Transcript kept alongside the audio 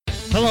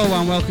Hello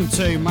and welcome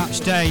to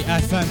Matchday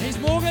FM. It's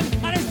Morgan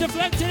and it's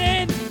deflected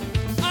in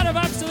out of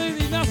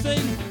absolutely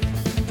nothing.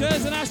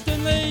 Kurz and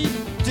Ashton Lee.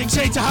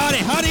 Dixie to Hardy.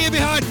 Hardy in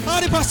behind.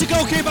 Hardy past the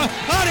goalkeeper.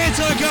 Hardy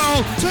into the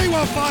goal.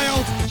 2-1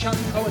 failed. Chance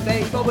for Colin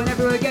Day. It's bobbling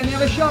everywhere again. The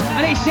other shot.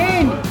 And it's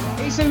in.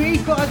 It's a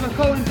recut as for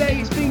Colin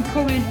Day. It's been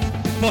coming.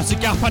 Puts a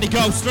gap and he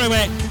goes through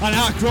it. And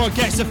Ackroyd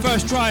gets the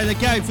first try of the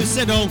game for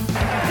Siddle.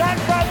 Dan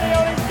Bradley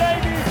on his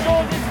debut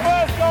scores his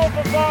first goal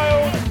for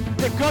Fylde.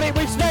 They've got it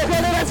with Smith.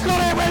 They've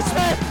got it with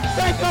Smith.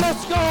 They've got to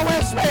score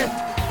with Smith.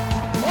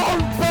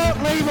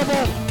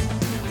 Unbelievable.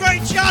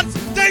 Great chance.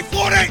 They've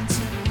won it.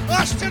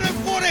 Ashton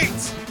have won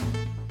it.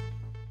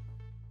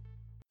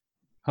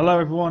 Hello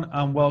everyone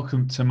and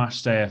welcome to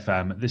Matchday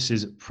FM. This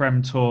is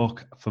Prem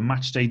Talk for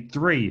Matchday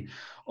 3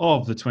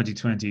 of the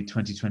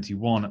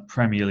 2020-2021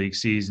 Premier League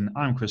season.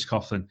 I'm Chris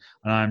Coughlin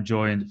and I'm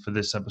joined for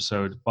this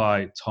episode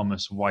by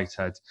Tomas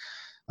Whitehead.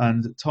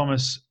 And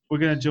Thomas, we're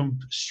going to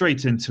jump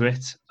straight into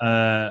it.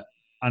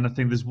 And I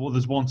think there's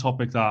one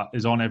topic that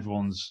is on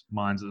everyone's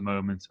minds at the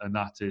moment, and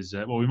that is,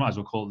 we might as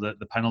well call it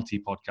the penalty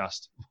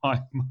podcast,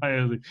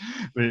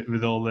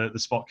 with all the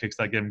spot kicks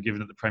that are given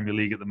at the Premier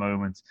League at the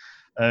moment.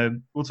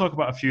 We'll talk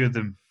about a few of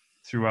them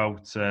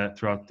throughout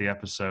the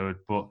episode,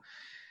 but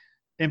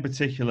in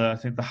particular, I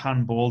think the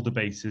handball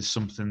debate is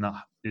something that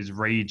is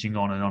raging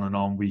on and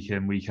on, week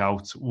in, week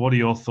out. What are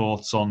your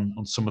thoughts on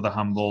some of the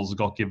handballs that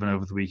got given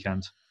over the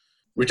weekend?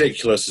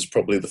 Ridiculous is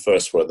probably the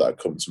first word that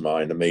comes to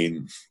mind. I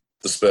mean,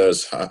 the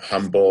Spurs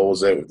handball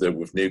was it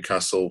with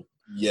Newcastle.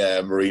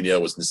 Yeah,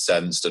 Mourinho was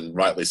incensed, and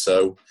rightly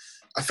so.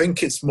 I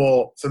think it's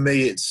more, for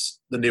me, it's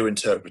the new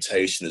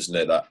interpretation, isn't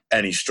it? That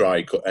any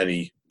strike or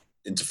any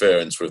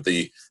interference from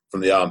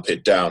the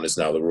armpit down is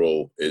now the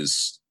rule.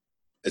 It's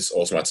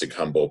automatic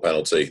handball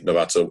penalty, no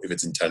matter if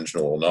it's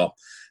intentional or not.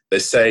 They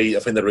say, I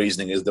think the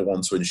reasoning is they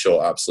want to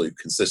ensure absolute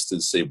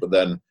consistency, but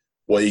then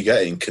what are you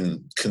getting?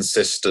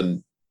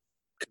 Consistent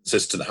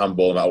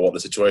handball no matter what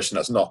the situation.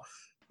 That's not.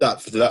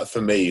 That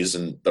for me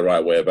isn't the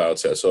right way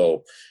about it at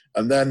all.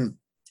 And then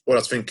what I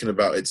was thinking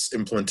about its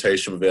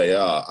implementation with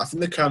VAR, I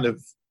think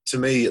to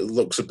me, it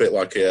looks a bit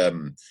like a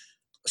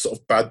sort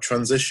of bad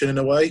transition in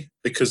a way,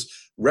 because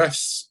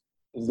refs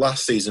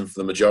last season for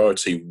the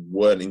majority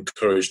weren't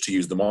encouraged to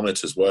use the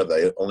monitors, were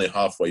they? Only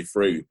halfway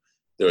through,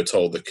 they were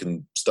told they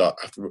could start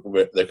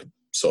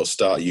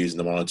using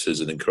the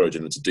monitors and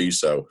encouraging them to do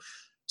so.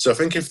 So I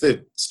think if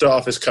they start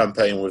off this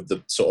campaign with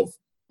the sort of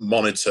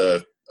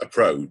monitor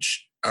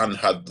approach and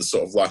had the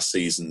sort of last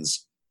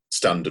season's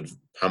standard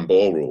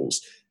handball rules,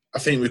 I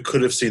think we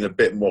could have seen a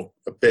bit more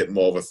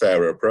of a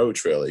fairer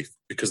approach, really,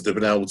 because they've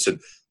been able to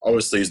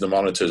obviously use the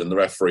monitors, and the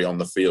referee on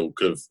the field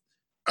could have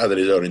added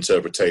his own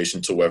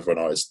interpretation to whether or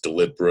not it's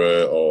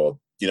deliberate or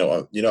you know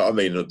what I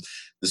mean.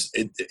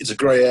 It's a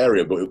grey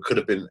area, but it could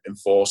have been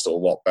enforced a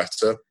lot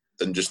better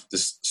than just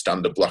this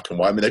standard black and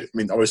white. I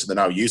mean, obviously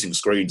they're now using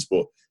screens,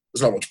 but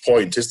there's not much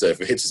point, is there? If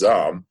it hits his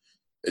arm,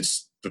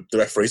 the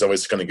referee's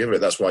always going to give it.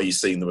 That's why you've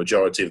seen the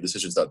majority of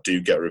decisions that do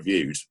get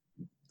reviewed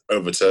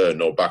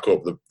overturn or back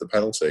up the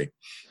penalty.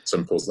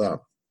 Simple as that.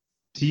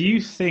 Do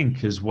you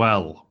think as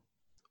well,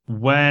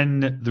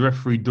 when the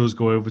referee does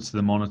go over to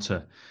the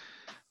monitor,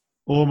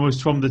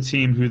 almost from the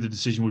team who the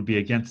decision would be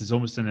against, there's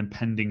almost an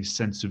impending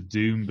sense of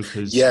doom?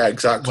 Because yeah,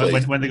 exactly.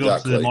 When they go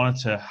to the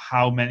monitor,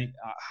 how many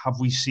have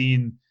we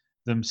seen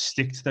them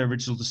stick to their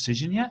original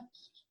decision yet?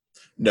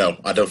 No,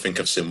 I don't think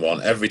I've seen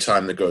one. Every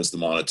time they go to the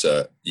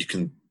monitor,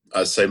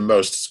 I'd say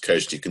most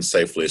occasions you can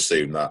safely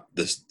assume that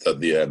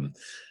the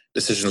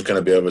decision is going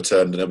to be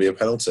overturned and there'll be a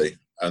penalty.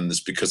 And it's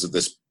because of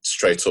this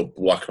straight up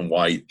black and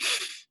white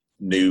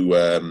new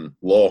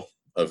law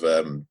of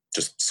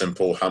just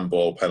simple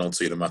handball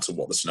penalty, no matter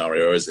what the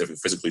scenario is. If it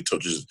physically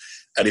touches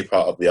any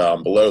part of the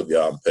arm below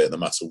the armpit, no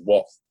matter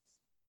what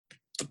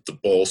the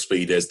ball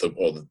speed is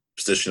or the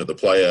position of the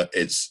player,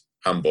 it's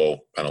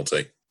handball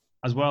penalty.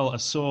 As well, I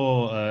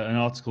saw an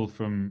article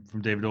from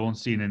David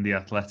Ornstein in The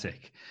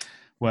Athletic,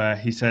 where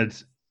he said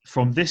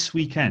from this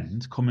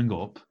weekend coming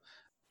up,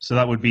 so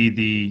that would be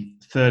the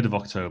 3rd of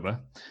October,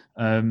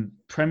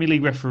 Premier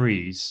League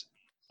referees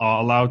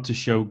are allowed to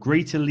show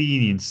greater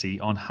leniency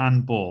on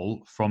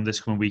handball from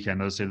this coming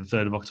weekend, as I say, the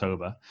 3rd of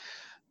October.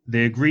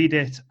 They agreed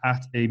it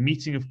at a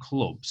meeting of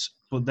clubs,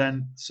 but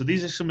then, so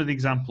these are some of the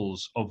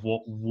examples of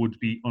what would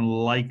be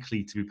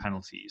unlikely to be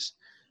penalties.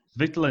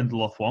 Victor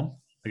Lindelof one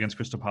against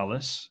Crystal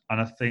Palace, and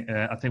I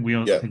think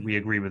we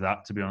agree with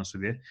that, to be honest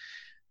with you.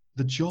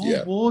 The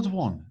Joel Ward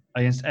one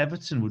against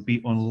Everton would be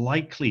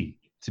unlikely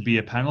to be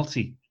a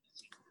penalty,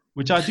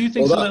 which I do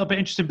think is a little bit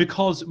interesting,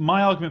 because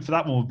my argument for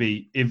that one would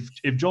be if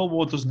Joel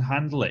Ward doesn't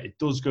handle it, it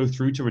does go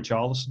through to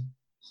Richarlison.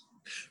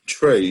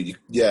 True,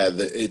 yeah,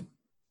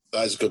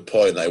 that's a good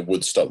point. That it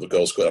would stop the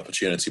goal scoring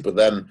opportunity, but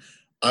then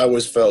I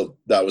always felt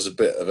that was a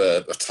bit of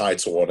a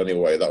tighter one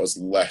anyway. That was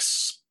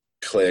less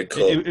clear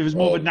cut. It was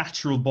more of a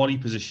natural body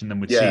position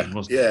than we'd seen,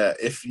 wasn't it?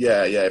 If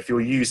you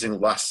were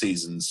using last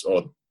season's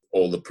or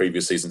all the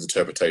previous season's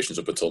interpretations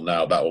up until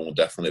now, that one would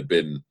definitely have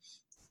been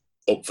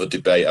up for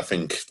debate. I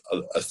think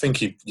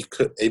you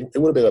could. It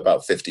would have been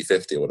about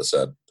 50-50, I would have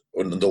said.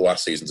 under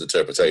last season's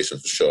interpretation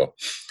for sure.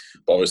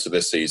 But obviously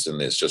this season,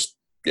 it's just,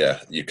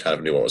 you kind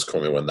of knew what was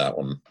coming when that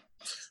one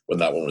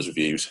was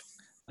reviewed.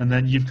 And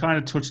then you've kind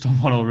of touched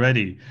on one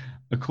already.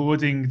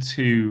 According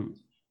to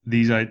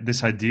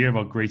this idea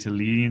about greater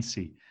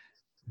leniency,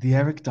 the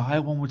Eric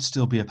Dyer one would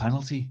still be a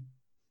penalty,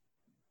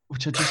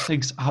 which I just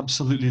think is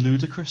absolutely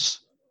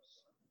ludicrous.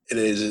 It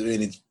is. I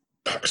mean, his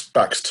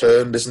back's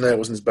turned, isn't it?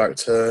 Wasn't his back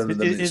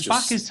turned? His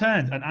back is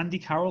turned, and Andy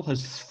Carroll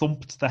has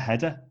thumped the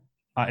header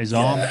at his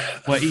arm,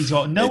 where he's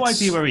got no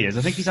idea where he is.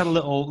 I think he's had a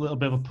little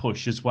bit of a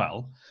push as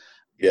well.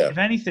 Yeah. If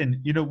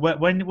anything,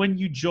 when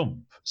you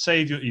jump,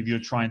 say if you're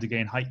trying to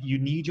gain height, you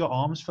need your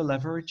arms for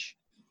leverage.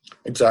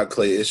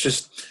 Exactly. It's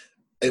just,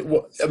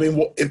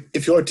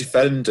 if you're a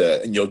defender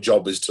and your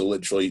job is to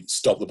literally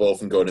stop the ball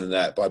from going in the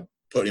net by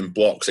putting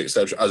blocks,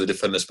 etc., as a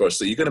defender's supposed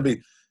to, you're going to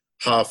be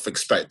half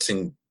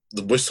expecting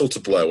the whistle to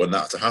blow and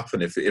that to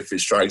happen if it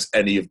strikes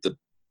any of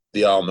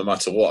the arm, no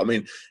matter what. I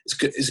mean, it's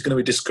going to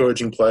be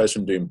discouraging players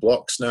from doing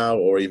blocks now,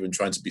 or even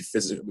trying to be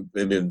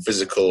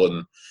physical,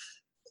 and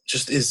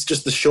it's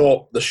just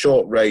the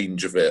short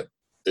range of it.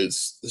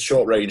 It's the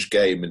short range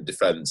game in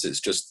defence.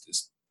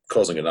 It's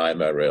causing a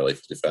nightmare really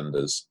for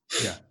defenders.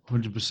 Yeah,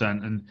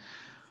 100%. And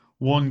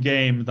one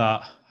game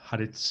that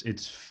had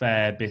its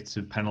fair bit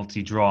of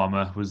penalty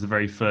drama was the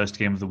very first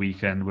game of the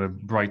weekend, where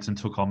Brighton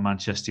took on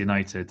Manchester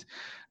United.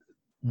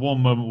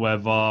 One moment where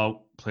VAR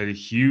played a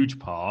huge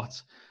part,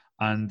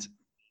 and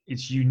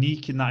it's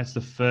unique in that it's the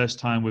first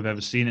time we've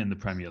ever seen it in the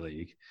Premier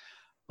League.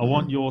 I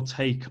want your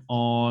take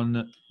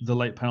on the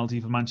late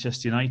penalty for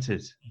Manchester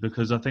United,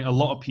 because I think a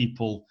lot of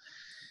people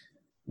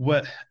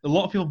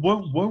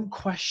won't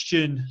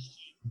question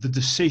the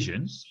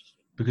decision,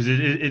 because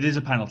it is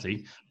a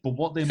penalty, but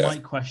what they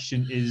might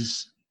question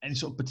is any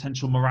sort of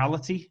potential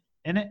morality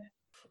in it.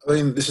 I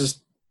mean,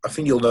 I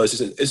think you'll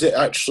notice, is it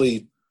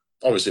actually,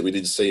 obviously we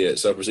didn't see it,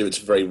 so I presume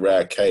it's a very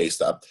rare case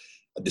that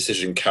a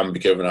decision can be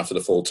given after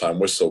the full-time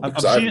whistle. I've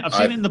seen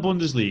it in the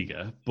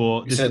Bundesliga,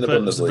 but this is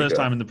the first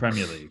time in the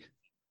Premier League.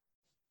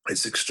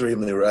 It's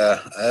extremely rare.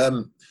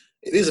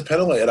 It is a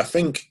penalty, and I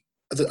think,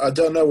 I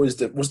don't know,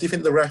 do you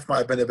think the ref might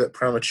have been a bit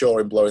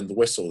premature in blowing the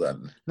whistle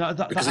then? No, I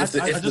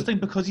just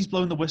think because he's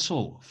blown the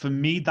whistle, for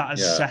me that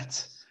has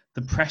set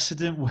the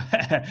precedent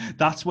where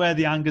that's where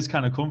the anger's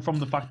kind of come from,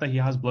 the fact that he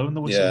has blown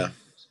the whistle. Yeah.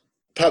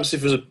 Perhaps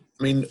if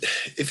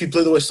he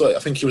blew the whistle, I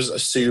think he was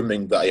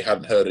assuming that he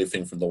hadn't heard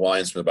anything from the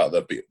linesman about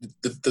that.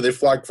 Did they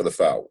flag for the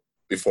foul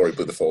before he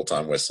blew the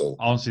full-time whistle?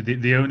 Honestly,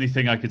 the only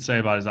thing I could say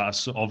about it is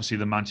that obviously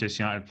the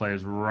Manchester United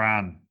players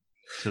ran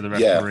to the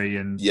referee,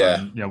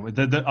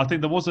 I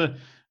think there was a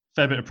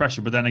fair bit of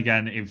pressure. But then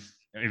again,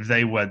 if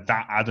they were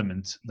that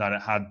adamant that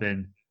it had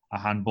been a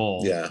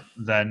handball,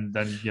 then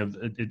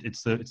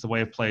it's the way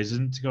of players,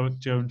 isn't it, to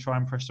go and try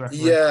and press the referee?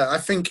 Yeah, I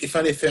think if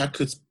anything, I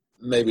could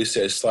maybe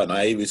say a slight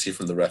naivety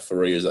from the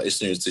referee is that as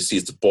soon as he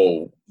sees the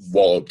ball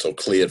walloped or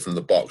cleared from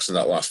the box in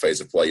that last phase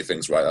of play, he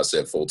thinks, right, that's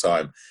it, full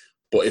time.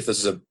 But if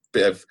there's a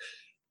bit of,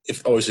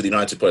 if obviously the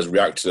United players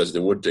reacted as they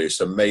would do,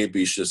 so maybe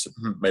he should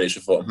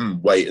have thought,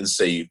 wait and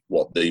see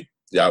what the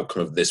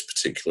outcome of this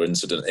particular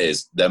incident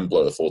is, then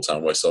blow the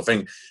full-time whistle. I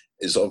think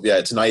it's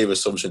it's a naive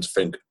assumption to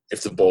think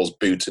if the ball's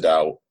booted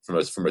out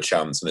from a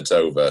chance and it's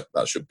over,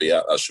 that should be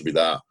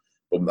that.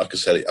 But like I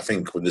said, I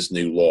think with this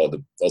new law,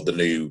 the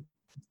new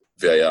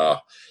VAR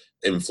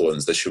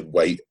influence, they should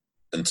wait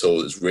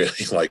until it's really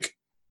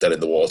dead in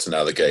the water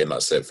now, the game,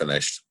 that's it,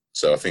 finished.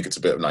 So I think it's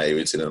a bit of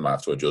naivety and they might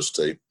have to adjust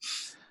to.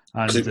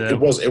 And it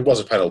was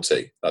a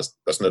penalty.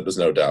 There's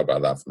no doubt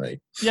about that for me.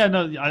 Yeah,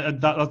 no,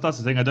 that's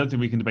the thing. I don't think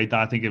we can debate that.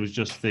 I think it was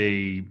just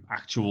the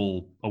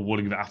actual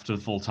awarding of it after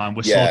the full time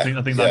whistle. I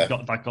think that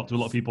got to a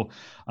lot of people.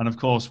 And of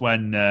course,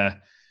 when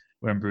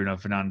Bruno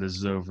Fernandes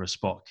is over a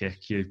spot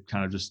kick, you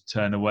kind of just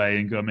turn away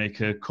and go make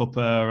a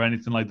cuppa or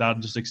anything like that,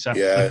 and just accept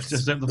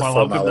the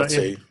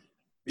formality.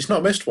 He's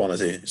not missed one, has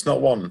he? It's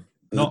not one.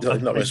 Not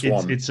missed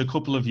one. It's a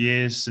couple of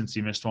years since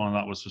he missed one, and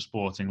that was for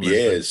Sporting Lisbon.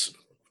 Years.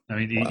 I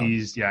mean,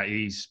 he's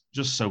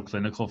just so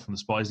clinical from the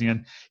spot, isn't he?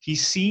 And he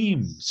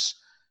seems,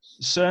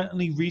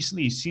 certainly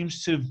recently, he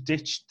seems to have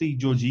ditched the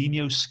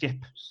Jorginho skip,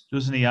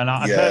 doesn't he? And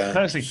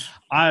personally,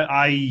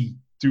 I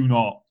do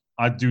not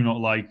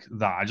like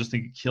that. I just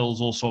think it kills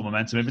all sort of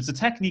momentum. If it's a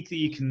technique that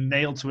you can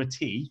nail to a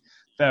T,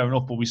 fair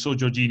enough. But we saw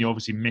Jorginho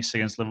obviously miss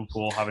against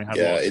Liverpool, having had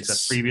a lot of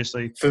success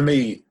previously. For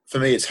me,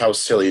 it's how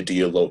silly do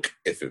you look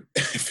if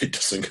it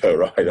doesn't go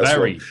right. That's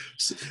very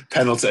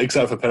penalty,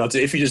 except for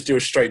penalty. If you just do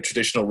a straight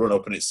traditional run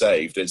up and it's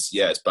saved, it's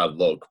bad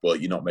luck.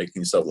 But you're not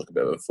making yourself look a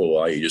bit of a fool,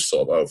 are you? Just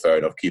sort of, fair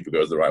enough, keeper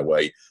goes the right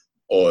way.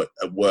 Or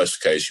at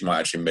worst case, you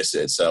might actually miss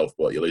it itself,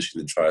 but you're literally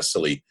going to try a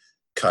silly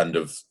kind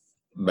of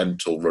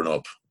mental run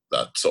up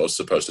that's sort of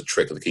supposed to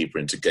trick the keeper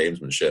into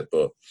gamesmanship.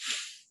 But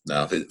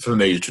no, for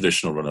me,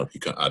 traditional run up,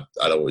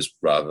 I'd always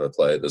rather a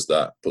player does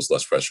that, puts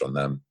less pressure on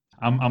them.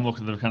 I'm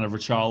looking at the kind of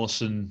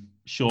Richarlison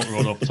short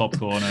run up top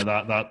corner.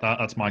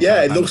 That's my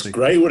it looks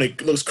great when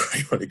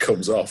it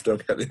comes off.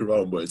 Don't get me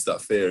wrong, but it's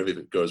that fear of if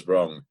it goes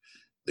wrong,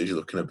 leaves you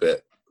looking a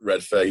bit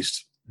red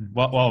faced.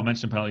 While I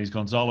mentioned penalties,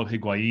 Gonzalo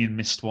Higuain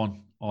missed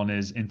one on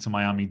his Inter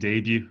Miami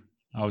debut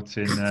out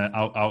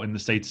in the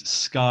States,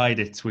 skied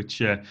it,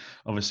 which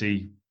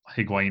obviously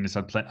Higuain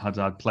has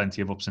had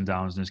plenty of ups and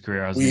downs in his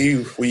career.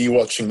 Were you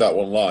watching that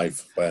one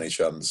live by any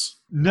chance?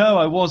 No,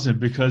 I wasn't,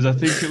 because I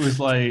think it was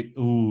like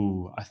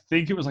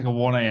a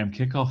 1 a.m.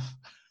 kickoff.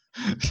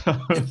 So,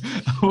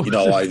 you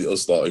know, like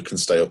us lot who can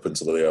stay up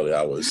until the early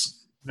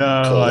hours.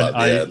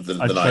 No,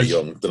 the night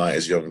young. The night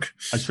is young.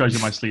 I treasure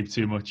my sleep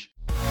too much.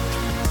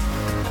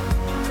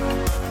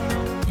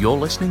 You're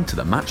listening to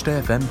the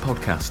Matchday FM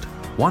podcast.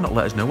 Why not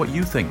let us know what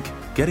you think?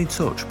 Get in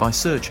touch by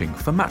searching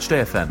for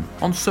Matchday FM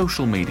on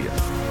social media.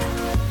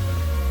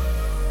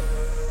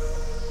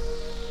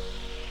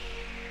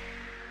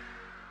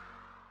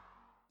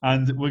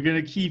 And we're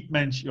going to keep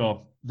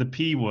mentioning the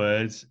P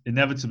word.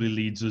 Inevitably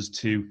leads us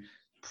to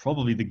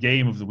probably the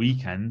game of the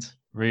weekend,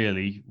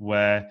 really,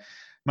 where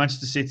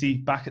Manchester City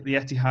back at the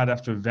Etihad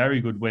after a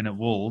very good win at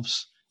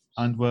Wolves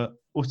and were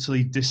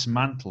utterly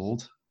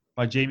dismantled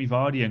by Jamie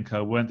Vardy and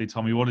co, weren't they,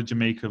 Tommy? What did you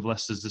make of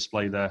Leicester's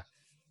display there?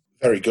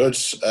 Very good.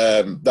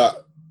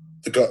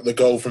 The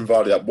goal from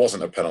Vardy, that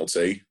wasn't a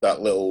penalty.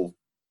 That little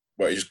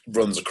where he just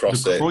runs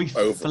across the it Cruyff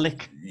over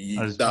flick,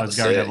 as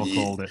Gary Neville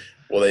called it.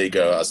 Well, there you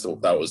go.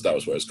 That was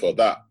what it's called.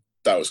 That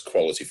was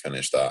quality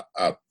finish.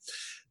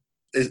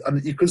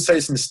 And you could say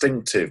it's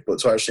instinctive, but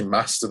to actually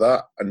master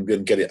that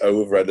and get it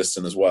over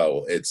Ederson as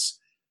well,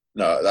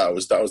 that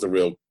was the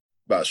real.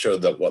 That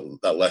showed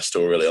that Leicester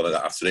were really on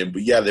that afternoon.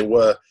 But yeah, they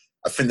were.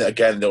 I think that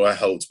again they were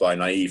helped by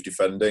naive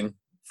defending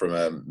from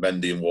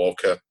Mendy and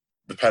Walker.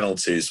 The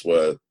penalties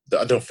were.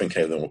 I don't think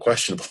any of them were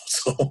questionable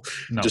at all.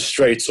 No. Just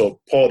straight up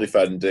poor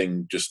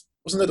defending. Just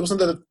wasn't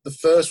there the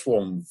first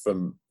one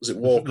from? Was it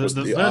Walker?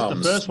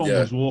 The first one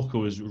was Walker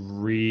was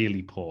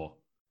really poor.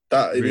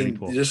 Really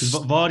poor.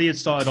 Vardy had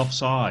started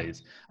offside,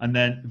 and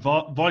then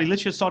Vardy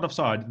literally started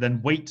offside,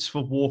 then waits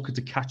for Walker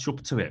to catch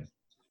up to him,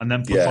 and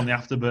then puts on the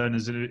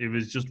afterburners. It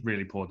was just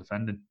really poor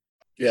defending.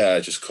 Yeah,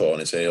 just caught on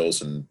his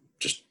heels and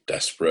just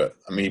desperate.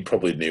 I mean, he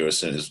probably knew as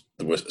soon as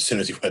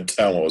he went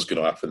down what was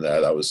going to happen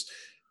there. That was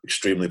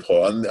extremely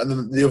poor, and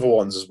then the other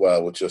ones as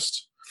well were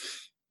just.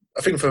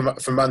 I think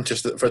for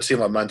Manchester, for a team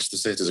like Manchester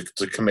City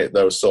to commit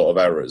those sort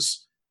of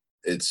errors,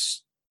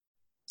 it's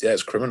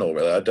criminal.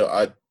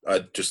 Really, I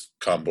just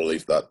can't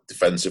believe that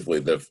defensively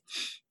they've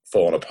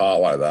fallen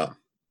apart like that.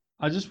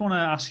 I just want to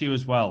ask you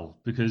as well,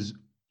 because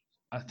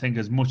I think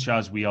as much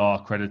as we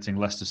are crediting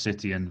Leicester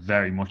City, and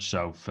very much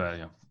so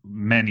for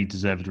many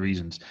deserved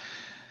reasons,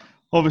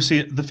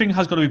 obviously the thing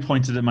has got to be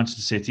pointed at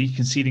Manchester City,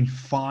 conceding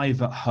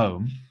 5 at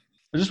home.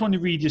 I just want to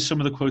read you some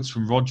of the quotes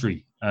from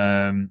Rodri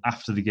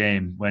after the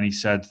game when he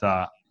said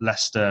that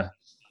Leicester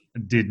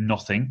did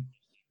nothing.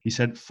 He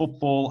said,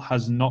 "Football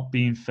has not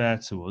been fair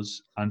to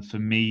us, and for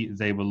me,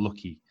 they were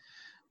lucky."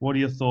 What are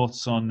your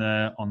thoughts on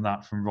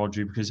that from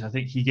Rodri? Because I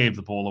think he gave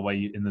the ball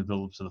away in the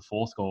build-up to the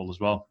 4th goal as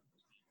well.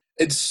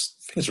 I think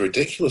it's a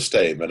ridiculous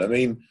statement. I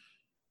mean,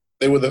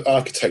 they were the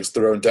architects of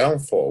their own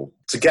downfall.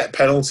 To get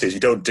penalties, you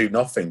don't do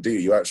nothing, do you?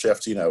 You actually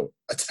have to,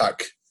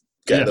 attack,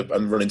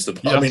 and run into the.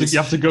 You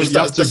have to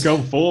go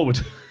forward.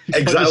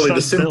 Exactly.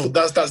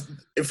 That's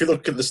if you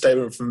look at the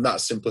statement from that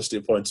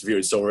simplistic point of view,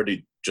 it's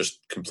already just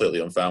completely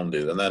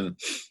unfounded. And then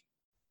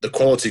the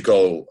quality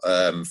goal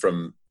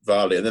from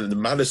Vardy, and then the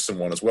Maddison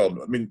one as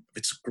well. I mean,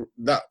 it's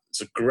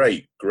a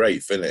great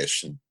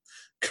finish and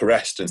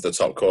caressed into the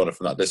top corner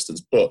from that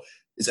distance. But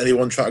is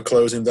anyone trying to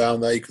close him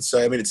down there? You could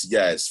say. I mean, it's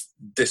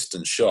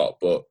distant shot,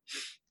 but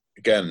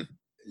again,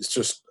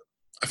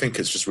 I think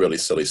it's just really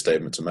silly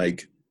statement to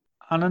make.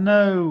 And I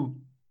know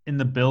in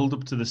the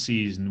build-up to the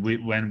season,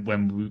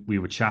 when we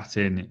were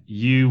chatting,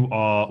 you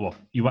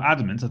were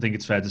adamant, I think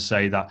it's fair to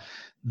say, that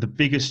the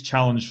biggest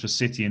challenge for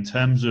City in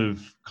terms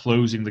of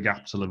closing the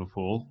gap to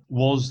Liverpool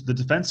was the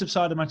defensive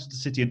side of Manchester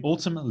City, and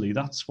ultimately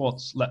that's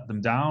what's let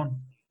them down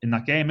in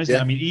that game, isn't it?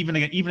 I mean, even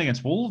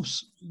against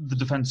Wolves, the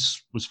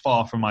defence was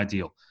far from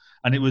ideal.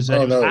 And it was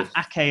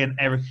Ake and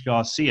Eric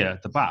Garcia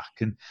at the back.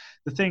 And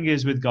the thing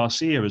is with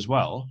Garcia as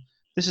well,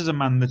 this is a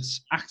man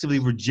that's actively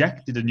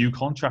rejected a new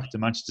contract to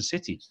Manchester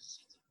City.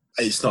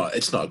 It's not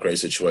a great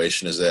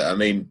situation, is it? I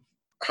mean,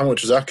 how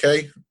much was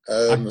Ake?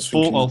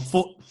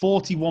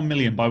 41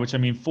 million, by which I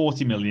mean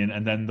 40 million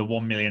and then the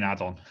 1 million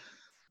add-on.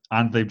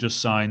 And they've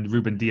just signed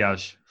Ruben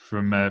Dias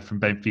from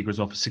Benfica as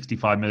well for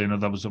 65 million,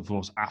 and that was, of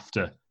course,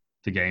 after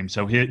the game.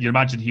 So here, you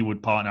imagine he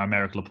would partner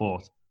Aymeric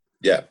Laporte.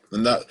 Yeah,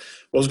 and that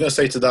what I was going to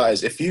say to that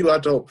is, if you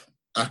add up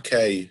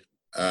Ake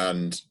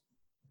and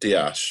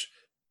Dias,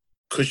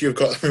 could you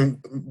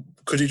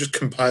just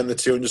combine the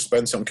two and just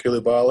spend it on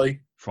Koulibaly?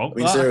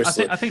 Probably. I mean,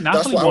 seriously, I think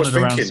Napoli wanted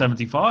around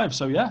 75,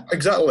 so yeah.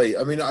 Exactly.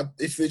 I mean,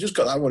 if they just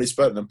got that money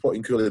spent and put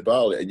in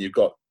Koulibaly, and you've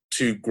got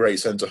 2 great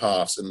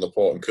centre-halves in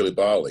Laporte and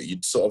Koulibaly,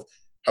 you'd sort of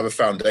have a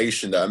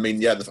foundation there. I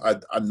mean,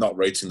 I'm not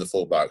rating the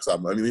full-backs. I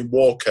mean,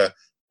 Walker,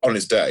 on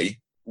his day,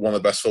 one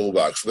of the best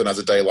full-backs, then has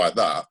a day like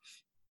that,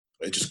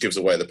 it just gives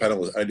away the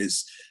penalties. And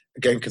it's,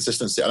 again,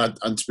 consistency.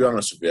 And to be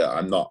honest with you,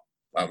 I'm not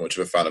that much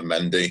of a fan of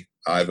Mendy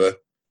either.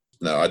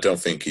 No, I don't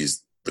think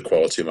he's the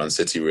quality Man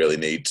City really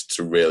need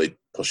to really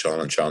push on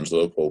and challenge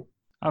Liverpool.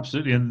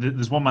 Absolutely, and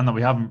there's one man that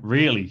we haven't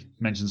really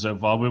mentioned so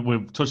far.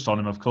 We've touched on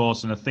him, of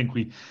course, and I think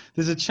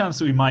there's a chance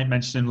that we might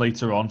mention him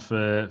later on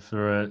for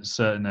a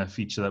certain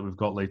feature that we've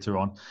got later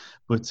on.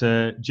 But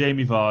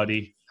Jamie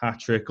Vardy,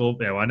 hat-trick.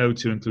 I know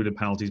 2 included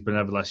penalties, but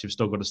nevertheless, you've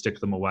still got to stick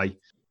them away.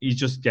 He's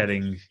just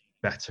getting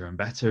better and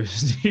better,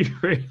 isn't he?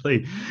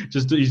 Really,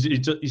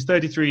 he's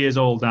 33 years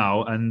old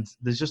now, and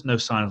there's just no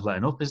sign of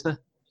letting up, is there?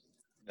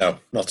 No,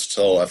 not at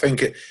all. I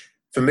think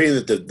for me,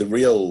 the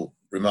real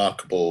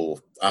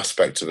remarkable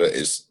aspect of it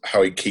is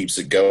how he keeps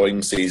it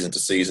going season to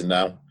season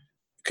now.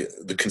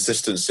 The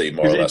consistency,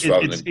 more or less,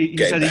 rather than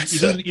getting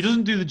better. He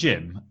doesn't do the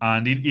gym,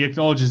 and he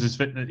acknowledges his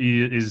fitness.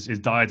 His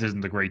diet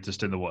isn't the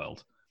greatest in the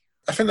world.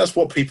 I think that's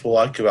what people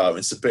like about him.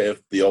 It's a bit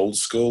of the old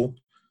school.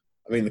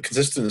 I mean, the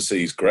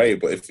consistency is great,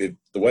 but the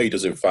way he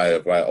does it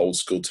via old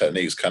school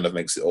techniques kind of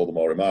makes it all the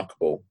more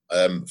remarkable.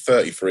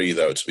 33,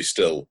 though, to be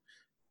still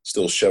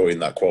showing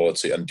that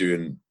quality and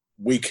doing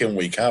week in,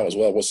 week out as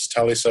well. What's his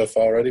tally so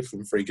far already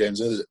from 3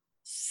 games in? Is it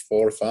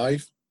 4 or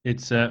 5?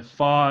 It's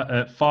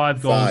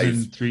 5 goals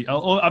in 3.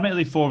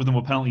 Admittedly, 4 of them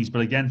were penalties,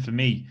 but again, for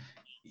me,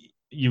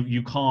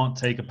 you can't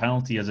take a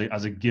penalty as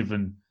a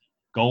given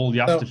goal.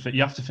 You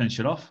have to finish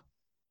it off.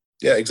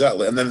 Yeah,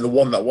 exactly. And then the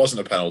one that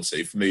wasn't a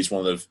penalty for me is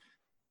one of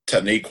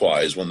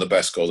technique-wise one of the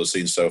best goals I've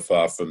seen so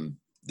far from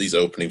these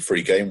opening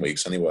 3 game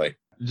weeks. Anyway,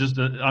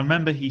 I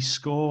remember he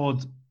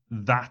scored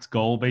that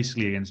goal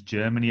basically against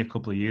Germany a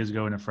couple of years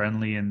ago in a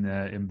friendly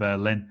in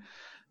Berlin.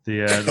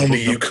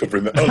 Only you could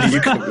remember.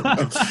 Correct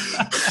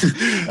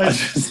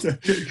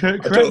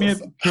me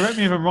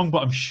if I'm wrong,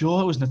 but I'm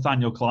sure it was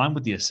Nathaniel Klein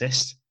with the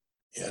assist.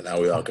 Yeah,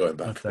 now we are going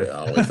back a bit,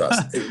 aren't we?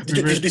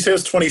 Did you say it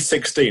was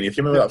 2016? If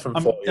you remember that from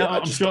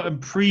I'm sure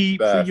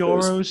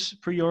pre-Euros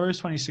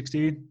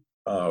 2016.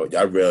 Oh,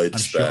 I really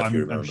despair if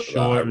you remember that. I'm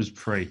sure it was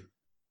pre.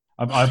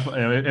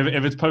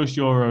 If it's post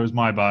Euros,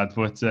 my bad.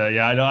 But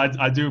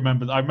I do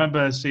remember. I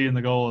remember seeing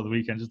the goal of the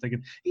weekend, just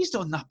thinking he's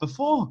done that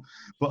before.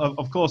 But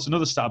of course,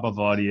 another stat about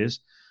Vardy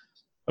is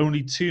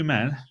only 2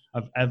 men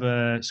have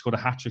ever scored a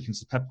hat-trick against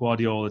the Pep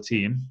Guardiola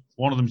team.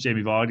 One of them is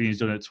Jamie Vardy, and he's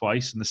done it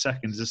twice, and the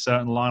second is a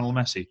certain Lionel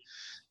Messi.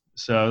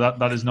 So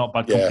that is not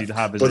bad company to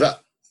have, is it?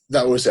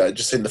 That was it.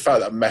 Just in the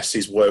fact that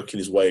Messi's working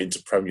his way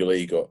into Premier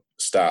League or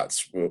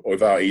stats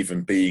without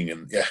even being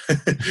in.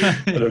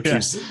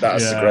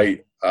 That's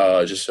great.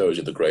 It just shows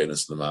you the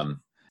greatness of the man.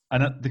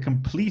 And at the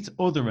complete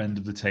other end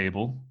of the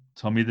table,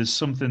 Tommy, there's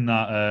something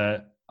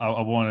that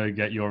I want to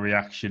get your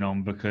reaction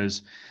on,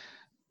 because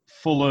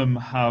Fulham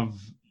have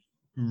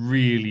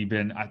really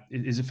been,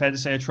 is it fair to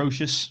say,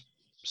 atrocious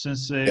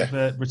since they've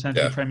returned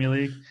to the Premier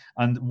League?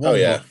 And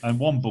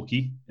one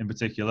bookie in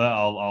particular,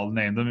 I'll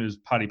name them, it was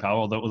Paddy Power,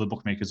 although other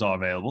bookmakers are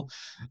available.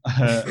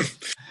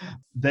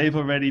 They've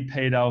already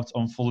paid out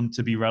on Fulham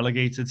to be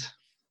relegated.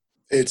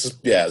 It's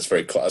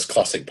very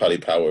classic Paddy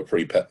Power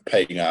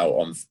paying out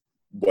on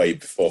way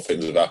before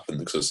things have happened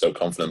because they're so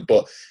confident.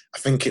 But I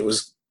think it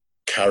was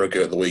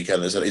Carragher at the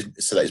weekend. He said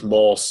that it's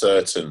more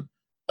certain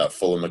that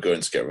Fulham are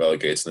going to get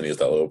relegated than he is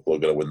that Liverpool are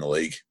going to win the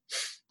league.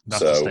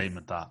 That's a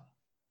statement, that.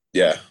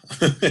 Yeah. I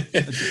think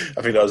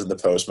that was in the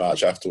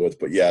post-match afterwards.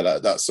 But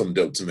that summed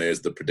up to me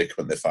as the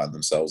predicament they find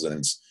themselves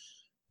in.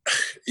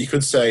 You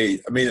could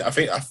say,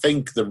 I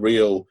think the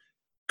real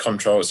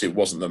controversy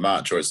wasn't the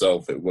match or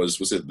itself. It was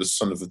it the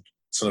son of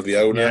the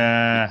owner?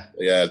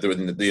 Yeah.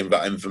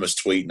 The infamous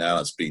tweet now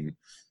that's been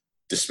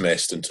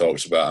dismissed and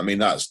talked about.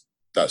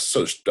 That's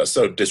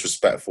so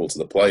disrespectful to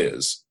the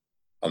players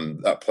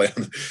on that play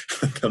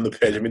on the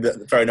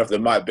pitch. Fair enough, there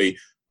might be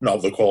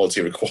not the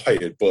quality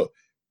required, but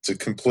to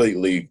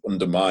completely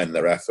undermine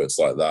their efforts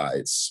like that,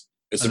 it's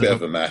a bit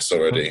of a mess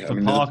already.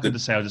 Parker to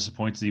say how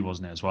disappointed he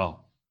wasn't as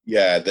well.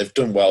 Yeah, they've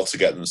done well to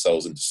get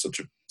themselves into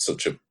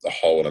such a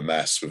hole and a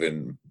mess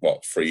within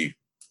 3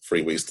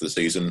 weeks to the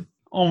season.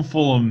 On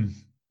Fulham,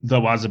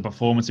 though, as a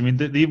performance, they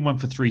even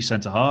went for 3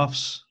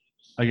 centre-halves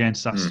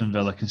against Aston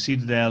Villa,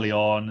 conceded early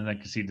on and then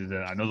conceded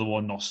another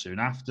one not soon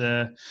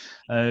after.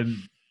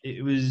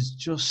 It was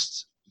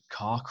just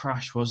car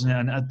crash, wasn't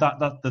it? And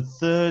that the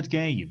third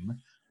game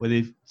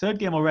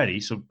already,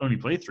 so only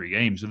played 3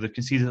 games, where they've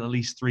conceded at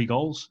least 3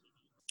 goals.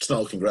 It's not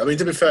looking great.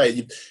 To be fair,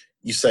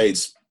 you say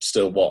it's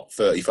still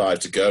 35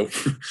 to go.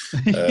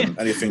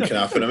 Anything can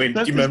happen.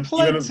 There's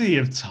plenty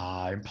of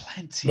time.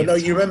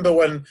 You remember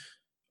when,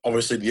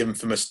 obviously, the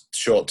infamous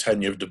short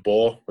tenure of De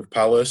Boer with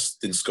Palace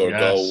didn't score a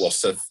goal,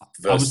 lost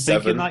versus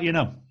 7. I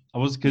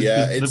was thinking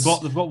that,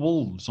 because they've got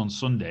Wolves on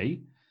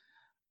Sunday,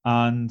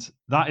 and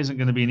that isn't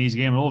going to be an easy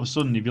game. And all of a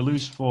sudden, if you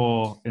lose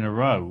 4 in a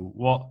row,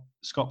 what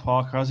Scott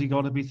Parker has he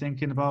got to be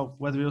thinking about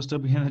whether he'll still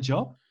be in a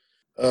job?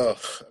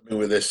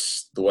 With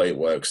this, the way it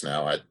works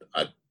now, I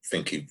don't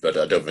think he'd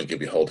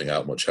be holding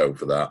out much hope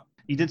for that.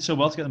 He did so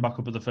well to get them back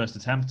up at the first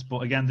attempt,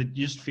 but again, they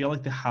just feel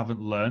like they haven't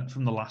learnt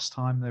from the last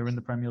time they were in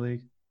the Premier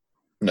League.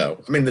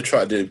 No, they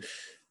try to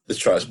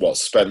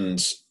spend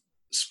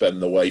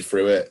the way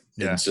through it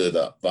into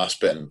that last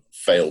bit and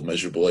fail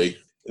miserably.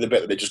 The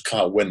bit that they just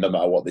can't win no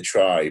matter what they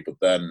try, but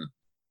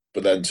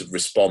then to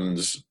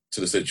respond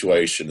to the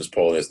situation as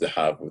poorly as they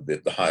have with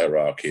the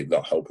hierarchy,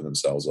 not helping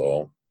themselves at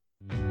all.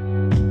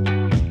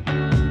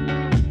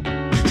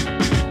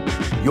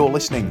 You're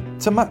listening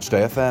to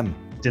Matchday FM.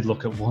 Did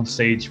look at one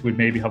stage we'd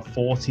maybe have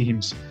 4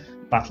 teams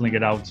battling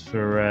it out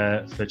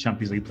for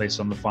Champions League place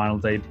on the final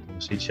day.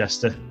 Obviously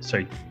Chelsea.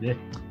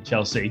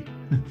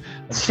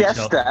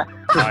 Chester.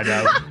 I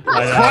know.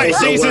 Quite a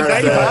season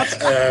they've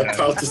had.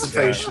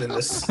 Participation in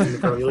the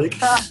Premier League.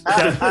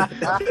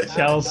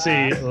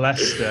 Chelsea,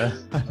 Leicester,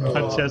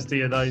 Manchester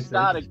United.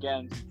 Start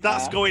again.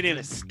 That's going in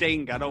a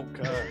sting, I don't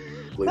care.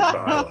 Blue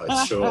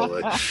highlights,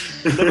 surely.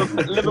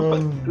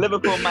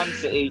 Liverpool, Man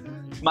City,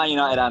 Man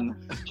United and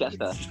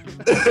Chester.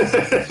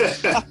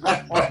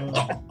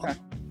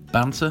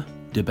 Banter,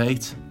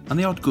 debate, and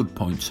the odd good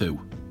point too,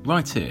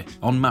 right here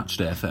on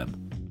Matchday FM.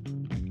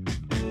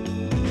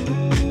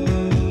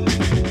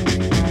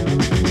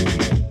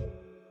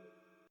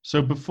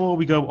 So before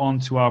we go on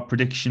to our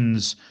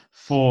predictions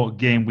for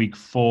game week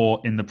 4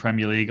 in the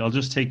Premier League, I'll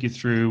just take you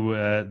through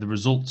the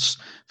results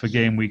for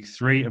game week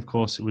 3. Of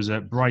course, it was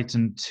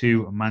Brighton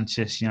 2,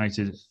 Manchester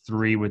United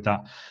 3 with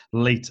that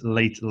late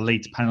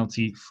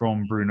penalty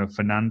from Bruno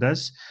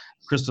Fernandes.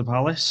 Crystal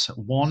Palace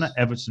 1,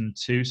 Everton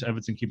 2. So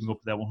Everton keeping up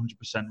with their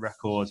 100%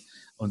 record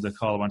under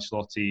Carlo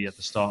Ancelotti at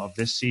the start of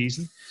this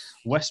season.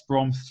 West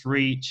Brom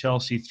 3,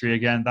 Chelsea 3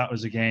 again. That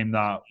was a game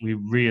that we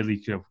really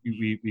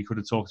could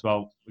have talked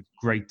about with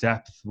great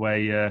depth,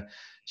 where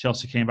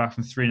Chelsea came back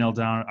from 3-0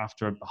 down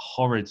after a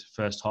horrid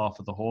first half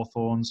of the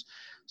Hawthorns.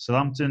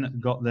 Southampton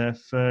got their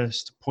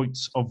first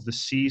points of the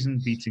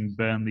season, beating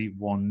Burnley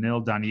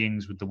 1-0. Danny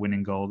Ings with the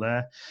winning goal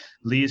there.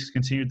 Leeds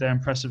continued their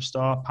impressive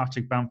start.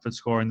 Patrick Bamford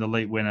scoring the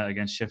late winner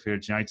against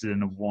Sheffield United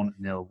in a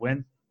 1-0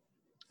 win.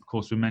 Of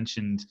course, we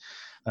mentioned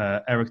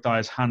Eric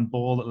Dyer's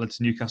handball that led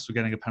to Newcastle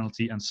getting a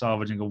penalty and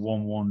salvaging a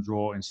 1-1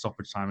 draw in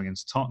stoppage time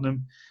against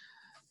Tottenham.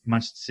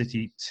 Manchester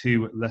City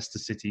 2, Leicester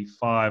City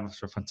 5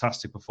 after a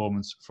fantastic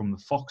performance from the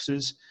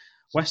Foxes.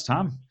 West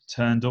Ham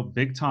turned up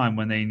big time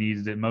when they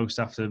needed it most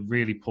after a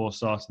really poor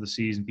start to the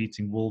season,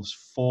 beating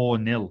Wolves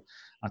 4-0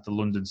 at the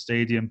London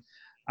Stadium.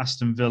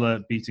 Aston Villa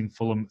beating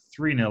Fulham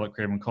 3-0 at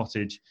Craven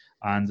Cottage,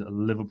 and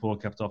Liverpool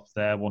kept off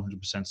their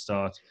 100%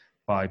 start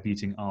by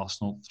beating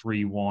Arsenal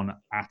 3-1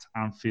 at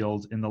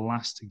Anfield in the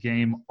last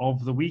game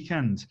of the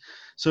weekend.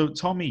 So,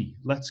 Tommy,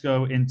 let's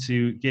go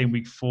into game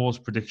week 4's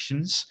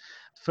predictions.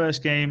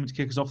 First game to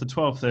kick us off at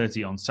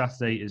 12:30 on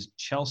Saturday is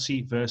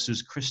Chelsea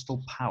versus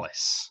Crystal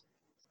Palace.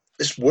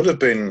 This would have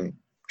been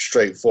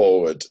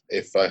straightforward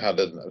if I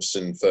hadn't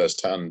seen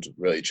firsthand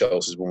really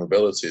Chelsea's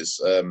vulnerabilities.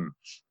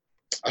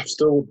 I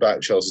still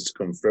back Chelsea to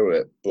come through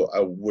it, but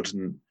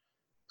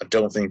I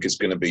don't think it's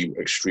going to be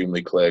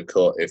extremely clear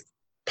cut if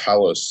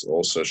Palace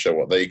also show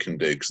what they can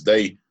do, because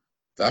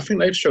I think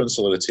they've shown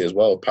solidity as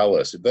well.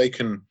 Palace, if they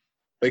can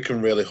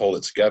really hold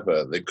it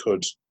together, they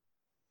could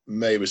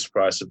maybe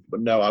surprise them.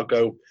 But no, I'll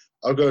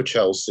go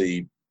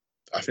Chelsea.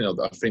 I think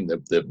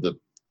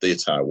the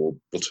attack will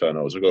turn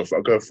over.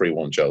 I'll go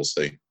 3-1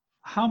 Chelsea.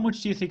 How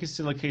much do you think it's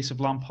still a case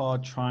of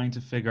Lampard trying to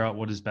figure out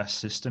what his best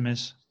system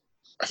is?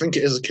 I think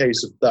it is a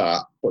case of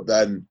that, but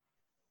then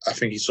I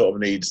think he sort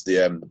of needs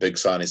the big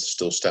signings to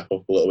still step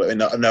up a little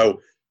bit. I know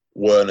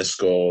Werner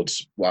scored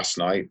last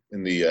night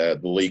in the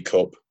League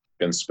Cup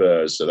against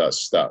Spurs, so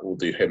that will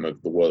do him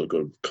the world of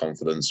good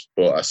confidence.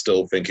 But I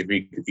still think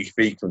if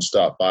he can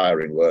start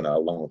firing Werner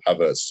along with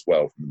Havertz as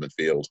well from the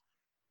midfield,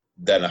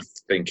 then I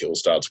think it will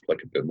start to click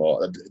a bit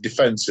more.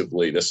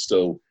 Defensively, they're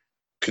still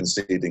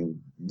conceding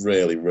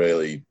really,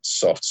 really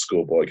soft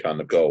schoolboy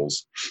kind of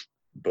goals,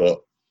 but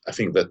I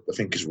think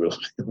it's really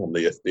on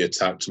the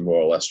attack to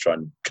more or less try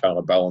and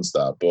counterbalance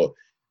that. But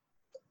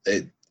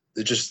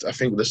I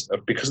think this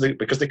because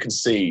they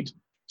concede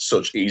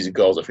such easy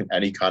goals, I think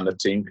any kind of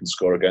team can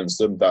score against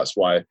them. That's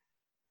why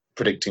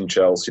predicting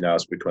Chelsea now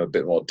has become a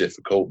bit more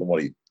difficult than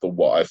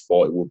what I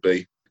thought it would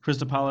be.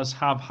 Crystal Palace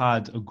have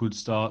had a good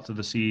start to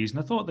the season.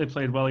 I thought they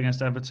played well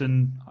against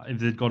Everton. If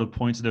they'd got a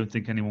point, I don't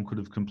think anyone could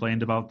have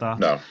complained about that.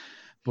 No.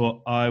 But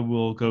I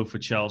will go for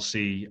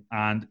Chelsea.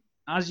 And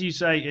as you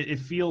say, it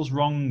feels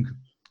wrong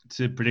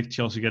to predict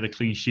Chelsea get a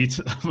clean sheet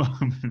at the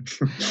moment,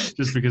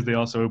 just because they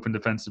are so open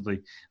defensively.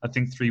 I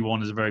think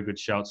 3-1 is a very good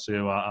shout,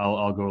 so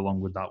I'll go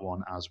along with that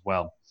one as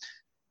well.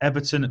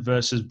 Everton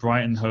versus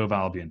Brighton Hove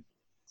Albion.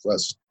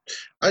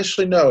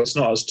 Actually, no, it's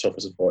not as tough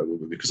as I thought it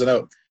would be, because I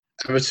know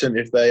Everton,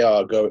 if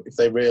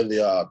they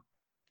really are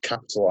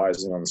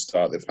capitalising on the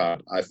start they've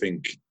had, I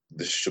think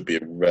this should be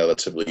a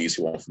relatively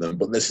easy one for them.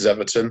 But this is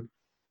Everton,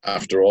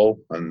 after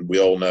all, and we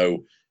all know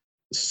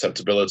the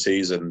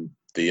susceptibilities and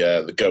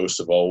the ghosts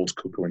of old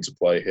could come into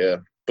play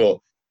here. But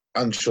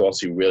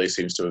Ancelotti really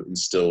seems to have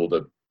instilled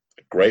a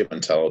great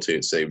mentality,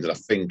 it seems, and I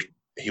think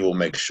he will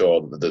make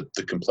sure that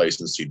the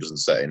complacency doesn't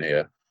set in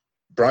here.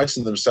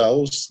 Brighton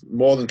themselves,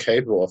 more than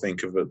capable, I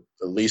think, of at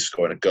least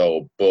scoring a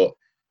goal, but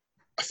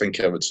I think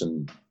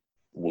Everton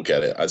will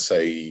get it. I'd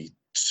say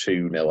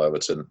 2-0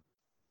 Everton.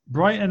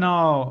 Brighton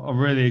are a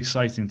really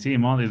exciting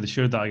team, aren't they? They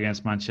showed that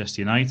against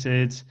Manchester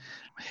United,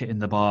 hitting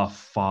the bar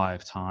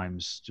 5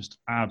 times. Just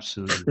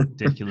absolutely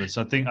ridiculous.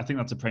 I think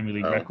that's a Premier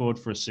League record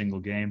for a single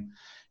game,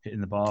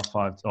 hitting the bar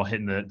 5, or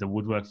hitting the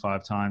woodwork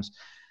 5 times.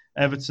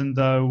 Everton,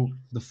 though,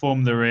 the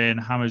form they're in,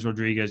 James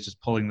Rodriguez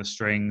just pulling the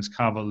strings.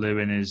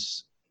 Calvert-Lewin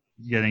is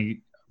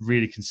getting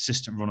really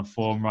consistent run of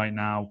form right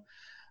now.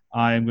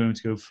 I am going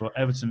to go for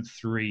Everton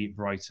 3,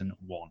 Brighton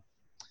 1.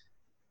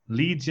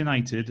 Leeds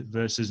United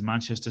versus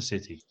Manchester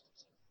City.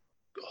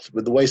 God,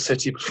 with the way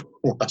City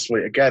performed last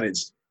week, again,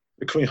 it's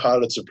becoming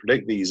harder to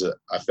predict these,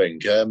 I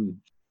think.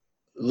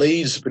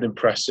 Leeds have been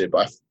impressive.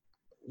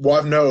 What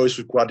I've noticed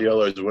with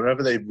Guardiola is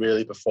whenever they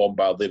really perform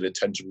badly, they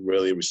tend to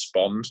really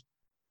respond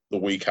the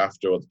week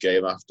after or the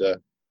game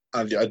after.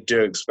 And I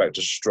do expect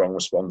a strong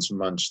response from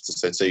Manchester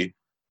City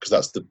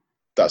because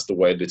that's the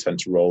way they tend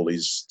to roll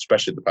these,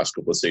 especially the past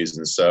couple of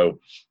seasons. So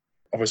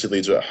obviously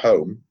Leeds are at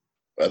home.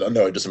 I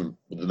know it doesn't,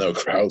 with no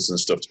crowds and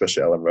stuff,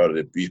 especially Ellen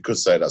Road, you could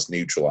say that's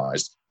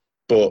neutralised.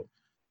 But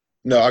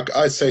no,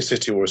 I'd say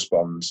City will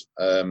respond.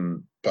 But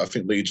I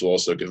think Leeds will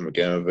also give them a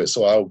game of it.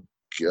 So I'll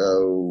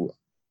go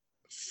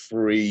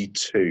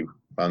 3-2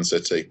 Man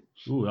City.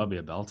 Ooh, that'll be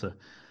a belter.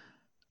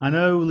 I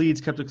know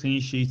Leeds kept a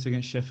clean sheet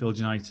against Sheffield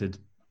United,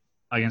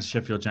 against a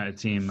Sheffield United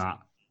team that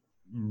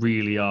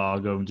really are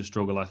going to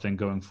struggle, I think,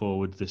 going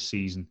forward this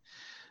season.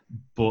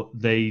 But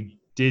they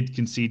did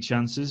concede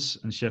chances,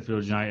 and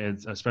Sheffield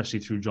United, especially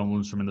through John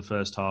Lundstram in the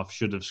first half,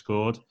 should have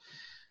scored.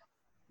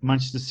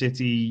 Manchester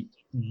City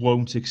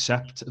won't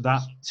accept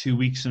that 2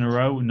 weeks in a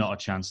row. Not a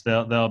chance.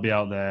 They'll be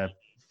out there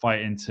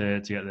fighting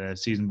to get their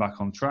season back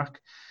on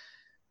track.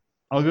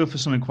 I'll go for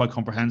something quite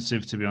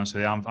comprehensive, to be honest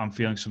with you. I'm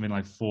feeling something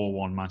like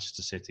 4-1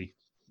 Manchester City.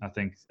 I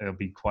think it'll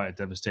be quite a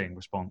devastating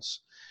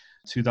response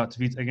to that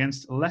defeat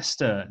against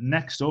Leicester.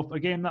 Next up,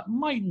 a game that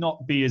might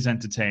not be as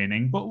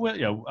entertaining, but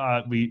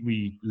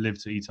we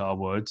live to eat our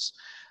words.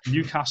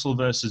 Newcastle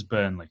versus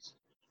Burnley.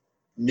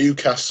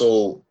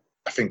 Newcastle,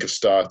 I think, have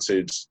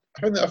started.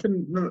 I think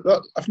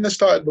they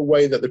started the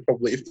way that they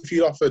probably. If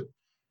you offered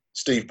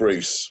Steve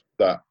Bruce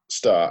that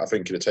start, I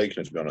think he'd have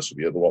taken it. To be honest with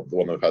you, the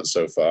one they've had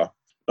so far.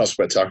 Not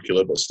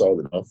spectacular, but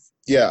solid enough.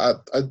 Yeah,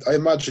 I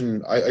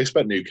imagine. I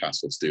expect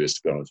Newcastle to do this,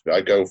 to be honest with you.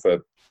 I go for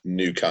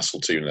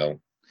Newcastle 2-0.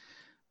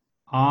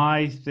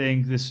 I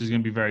think this is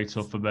going to be very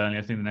tough for Burnley.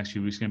 I think the next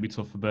few weeks are going to be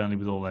tough for Burnley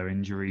with all their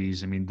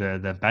injuries. I mean, their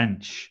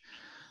bench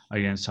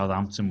against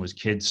Southampton was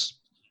kids.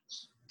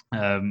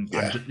 And,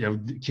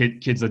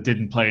 kids that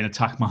didn't play in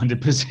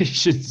attack-minded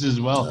positions as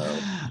well.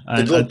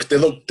 No.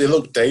 They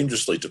look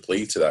dangerously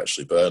depleted,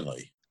 actually,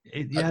 Burnley.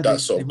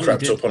 That sort of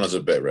crept up on us a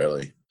bit,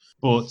 really.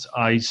 But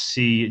I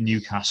see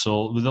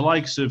Newcastle with the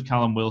likes of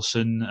Callum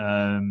Wilson,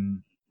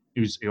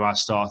 who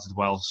has started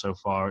well so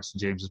far at St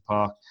James's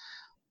Park.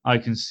 I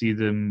can see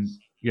them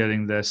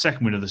getting their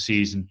second win of the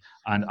season,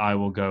 and I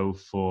will go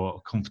for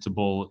a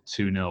comfortable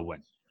 2-0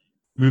 win.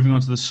 Moving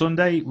on to the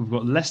Sunday, we've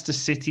got Leicester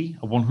City,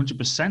 a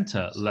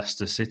 100%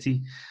 Leicester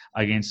City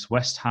against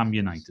West Ham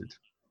United.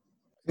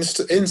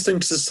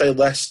 Instinct to say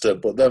Leicester,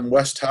 but then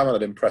West Ham had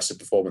an impressive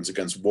performance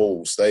against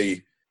Wolves.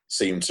 They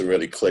seemed to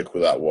really click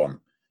with that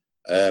one.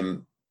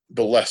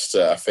 But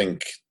Leicester, I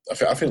think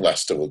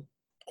Leicester will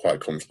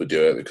quite comfortably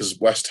do it because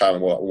West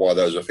Ham, one of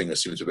those I think that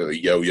seems to be a bit of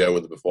a yo-yo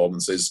with the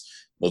performances.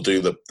 They'll do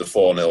the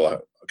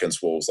 4-0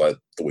 against Wolves like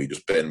the week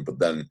just been, but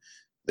then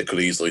they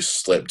could easily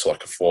slip to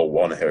like a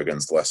 4-1 here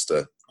against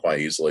Leicester quite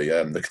easily.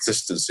 The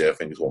consistency, I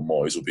think, is what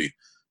Moyes will be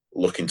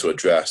looking to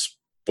address.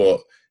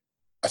 But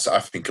I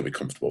think it'll be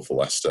comfortable for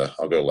Leicester.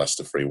 I'll go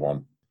Leicester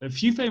 3-1. A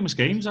few famous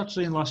games,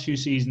 actually, in the last few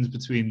seasons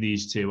between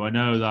these two. I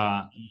know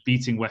that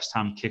beating West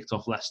Ham kicked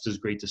off Leicester's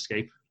great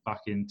escape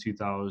back in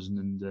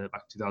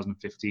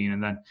 2015,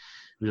 and then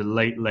it was a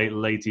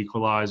late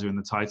equaliser in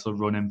the title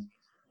running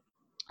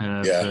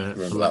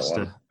for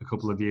Leicester a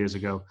couple of years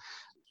ago.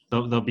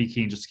 They'll be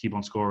keen just to keep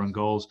on scoring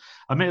goals.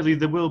 Admittedly,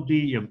 there will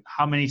be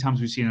how many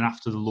times we've seen an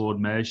after the Lord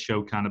Mayor's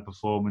show kind of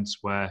performance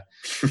where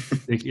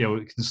it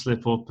can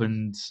slip up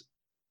and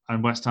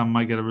West Ham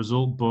might get a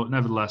result, but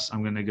nevertheless,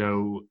 I'm going to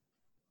go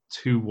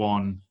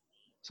 2-1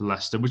 to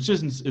Leicester, which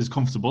isn't as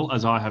comfortable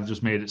as I have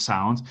just made it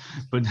sound,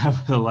 but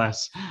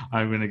nevertheless,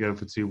 I'm going to go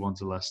for 2-1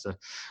 to Leicester.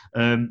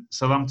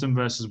 Southampton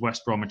versus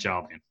West Bromwich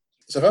Albion.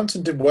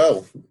 Southampton did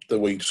well the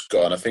week's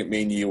gone. I think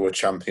me and you were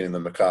championing the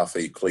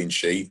McCarthy clean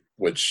sheet,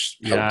 which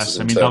helped us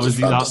in terms of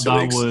fantasy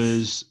leagues.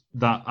 Was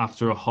that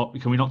after a hot...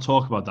 Can we not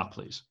talk about that,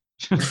 please?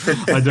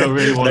 I don't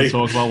really want to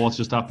talk about what's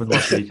just happened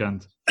last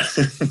weekend.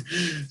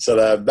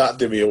 So that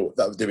did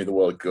me the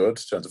world good in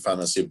terms of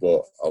fantasy,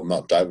 but I'll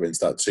not dive into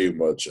that too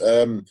much.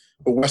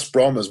 But West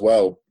Brom as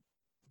well,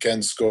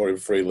 again scoring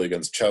freely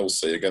against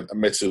Chelsea. Again,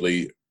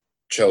 admittedly,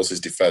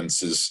 Chelsea's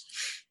defence is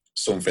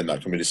something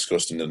that can be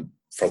discussed in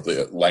probably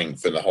at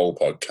length in the whole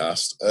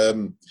podcast.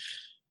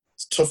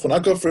 It's a tough one. I'll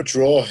go for a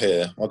draw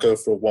here. I'll go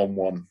for a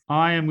 1-1.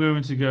 I am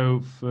going to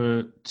go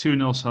for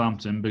 2-0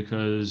 Southampton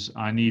because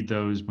I need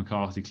those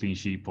McCarthy clean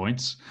sheet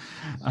points.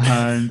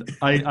 And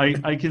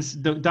I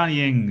can...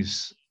 Danny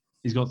Ings,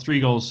 he's got 3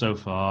 goals so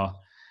far.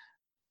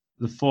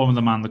 The form of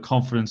the man, the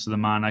confidence of the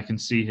man, I can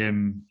see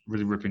him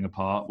really ripping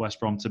apart West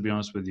Brom, to be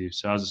honest with you.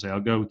 So as I say,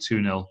 I'll go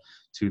 2-0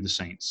 to the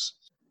Saints.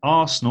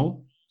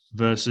 Arsenal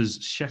versus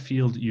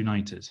Sheffield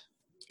United.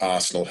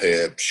 Arsenal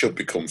here should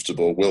be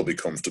comfortable, will be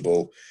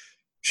comfortable.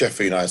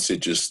 Sheffield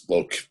United just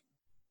look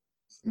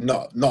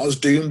not as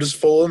doomed as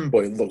Fulham,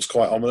 but it looks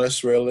quite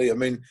ominous, really. I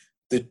mean,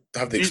 they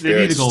have the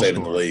experience of staying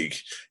in the league.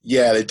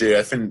 Yeah, they do.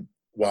 I think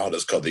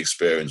Wilder's got the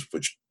experience,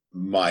 which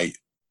might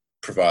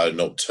provide an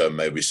upturn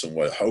maybe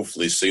somewhere,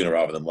 hopefully sooner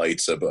rather than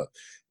later, but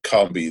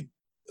can't be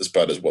as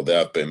bad as what they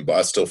have been. But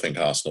I still think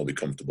Arsenal will be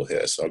comfortable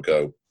here, so I'll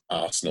go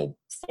Arsenal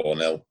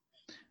 4-0.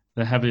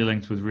 They're heavily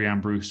linked with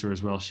Ryan Brewster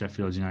as well,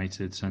 Sheffield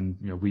United, and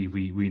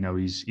we know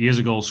he is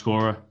a goal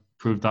scorer.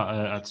 Proved that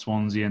at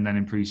Swansea, and then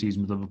in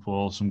pre-season with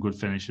Liverpool, some good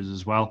finishes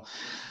as well.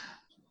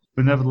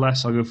 But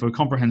nevertheless, I'll go for a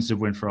comprehensive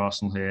win for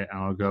Arsenal here, and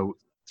I'll go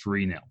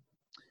 3-0.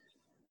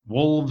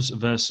 Wolves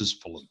versus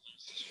Fulham.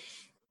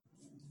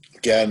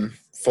 Again,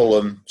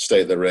 Fulham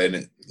state they're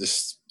in.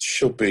 This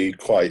should be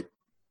quite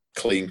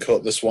clean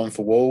cut, this one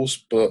for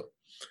Wolves, but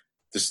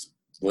this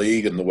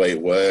league and the way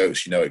it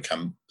works, it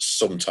can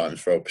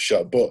sometimes throw up a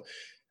shot. But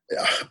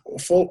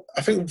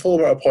I think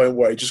Fulham are at a point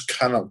where it just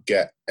cannot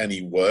get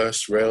any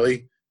worse,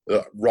 really.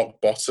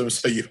 Rock bottom,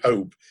 so you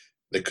hope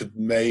they could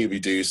maybe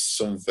do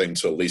something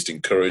to at least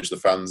encourage the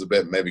fans a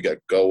bit, maybe get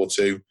a goal or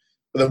two.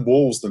 But then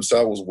Wolves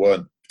themselves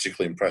weren't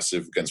particularly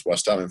impressive against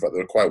West Ham. In fact, they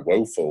were quite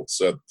woeful.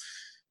 So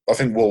I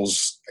think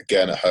Wolves,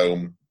 again at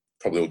home,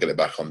 probably will get it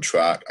back on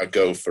track. I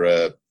go for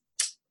a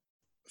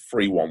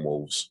 3-1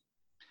 Wolves.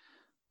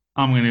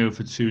 I'm going to go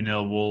for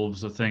 2-0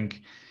 Wolves. I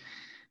think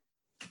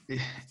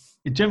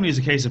it generally is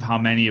a case of how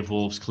many of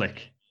Wolves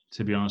click,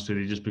 to be honest with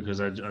you, just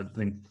because I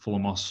think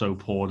Fulham are so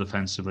poor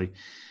defensively.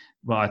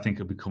 But I think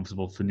it'll be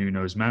comfortable for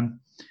Nuno's men.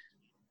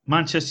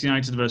 Manchester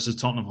United versus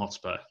Tottenham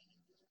Hotspur.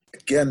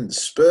 Again,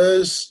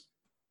 Spurs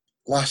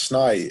last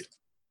night,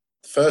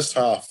 first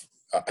half,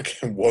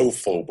 again,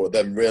 woeful, but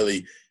then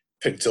really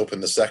picked up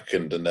in the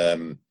second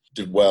and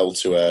did well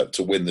to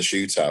win the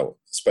shootout.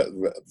 I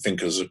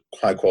think it was a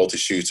high-quality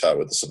shootout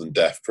with the sudden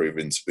death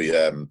proving to be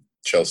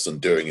Chelsea's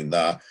undoing in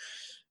that.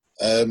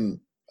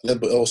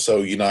 But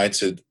also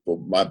United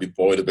might be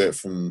buoyed a bit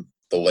from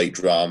the late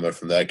drama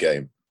from their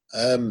game.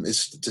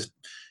 It's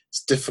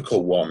a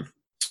difficult one.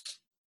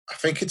 I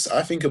think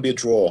it'll be a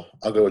draw.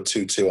 I'll go with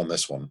 2-2 on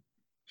this one.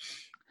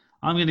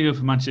 I'm going to go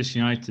for Manchester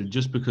United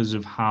just because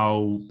of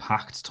how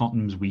packed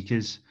Tottenham's week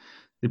is.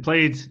 They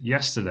played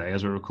yesterday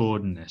as we're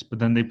recording this, but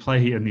then they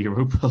play in the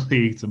Europa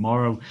League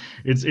tomorrow.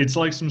 It's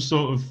like some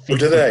sort of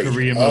FIFA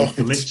career mode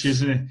glitch,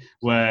 isn't it?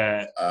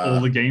 Where all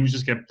the games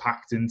just get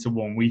packed into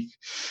 1 week.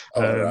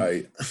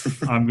 Right.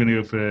 I'm going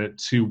to go for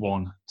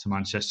 2-1 to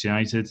Manchester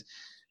United.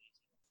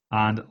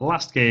 And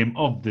last game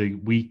of the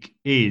week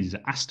is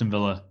Aston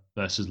Villa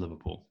versus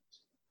Liverpool.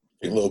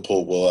 I think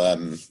Liverpool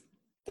will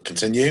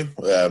continue.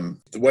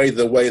 The way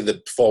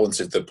the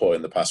performances they've put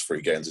in the past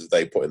 3 games, if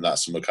they put in that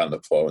similar kind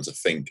of performance, I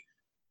think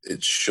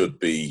it should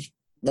be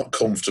not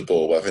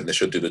comfortable, but I think they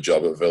should do the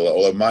job at Villa.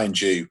 Although, mind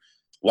you,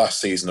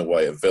 last season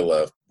away at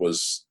Villa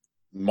was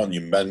a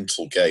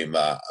monumental game.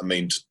 That, I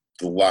mean,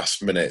 the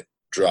last minute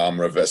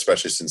drama of it,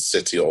 especially since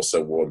City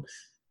also won.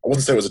 I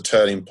wouldn't say it was a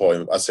turning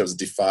point. I'd say it was a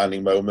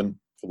defining moment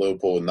for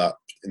Liverpool in that.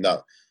 I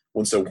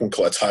wouldn't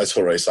call it a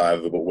title race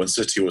either, but when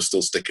City was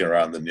still sticking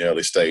around in the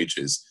early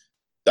stages,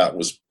 that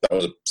was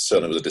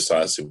certainly a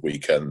decisive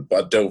weekend.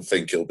 But I don't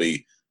think it'll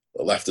be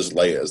left as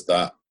late as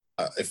that.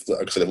 If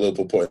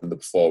Liverpool put in the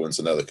performance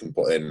and they can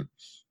put in,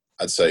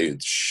 I'd say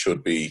it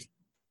should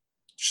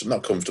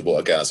not comfortable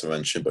again, as I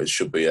mentioned, but it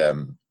should be a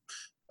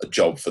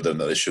job for them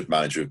that they should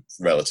manage with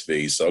relative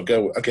ease. So I'll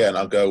go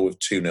with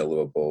 2-0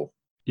 Liverpool.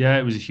 Yeah,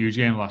 it was a huge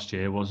game last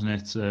year, wasn't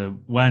it?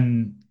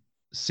 When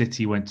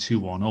City went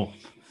 2-1 up,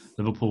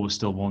 Liverpool was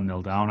still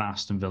 1-0 down at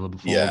Aston Villa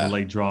before the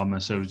late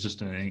drama, so it was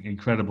just an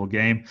incredible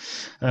game.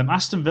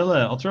 Aston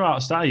Villa, I'll throw out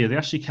a stat here, they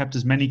actually kept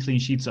as many clean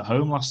sheets at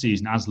home last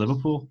season as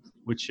Liverpool,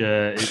 which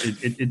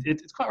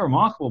it's quite a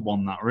remarkable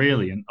one, that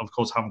really. And of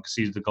course, haven't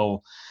conceded a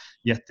goal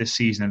yet this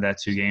season in their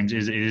 2 games.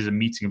 It is a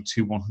meeting of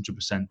 2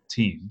 100%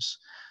 teams.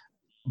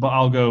 But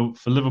I'll go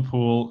for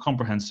Liverpool,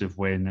 comprehensive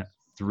win,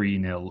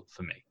 3-0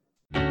 for me.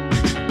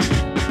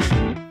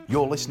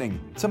 You're listening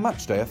to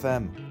Matchday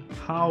FM.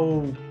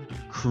 How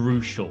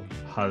crucial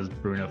has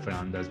Bruno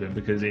Fernandes been?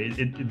 Because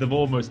they've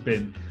almost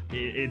been,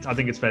 I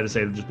think it's fair to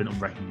say they've just been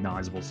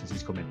unrecognisable since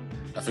he's come in.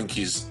 I think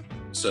he's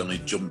certainly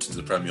jumped into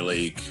the Premier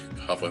League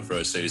halfway through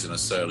a season and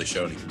certainly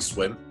shown he can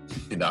swim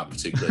in that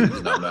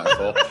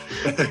metaphor.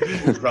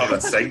 Rather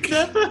than sink.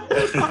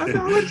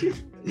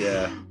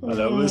 Yeah, I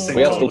know. We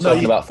are still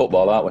talking about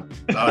football, aren't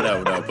we? I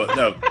know, but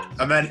no.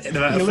 I meant in the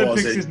metaphor. The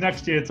Olympics is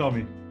next year,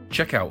 Tommy.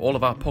 Check out all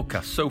of our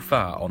podcasts so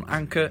far on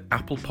Anchor,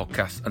 Apple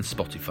Podcasts and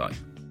Spotify.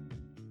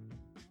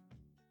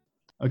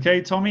 Okay,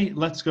 Tommy,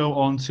 let's go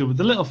on to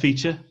the little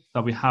feature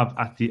that we have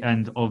at the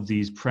end of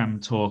these Prem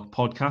Talk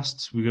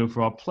podcasts. We go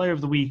for our Player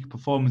of the Week,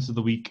 Performance of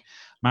the Week,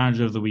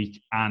 Manager of the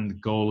Week, and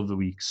Goal of the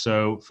Week.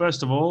 So,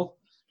 first of all,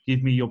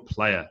 give me your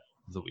Player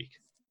of the Week.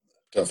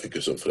 I don't think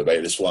it's up for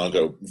debate. This one, I'll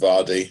go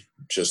Vardy,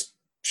 just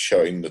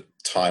showing the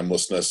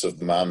timelessness of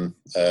the man,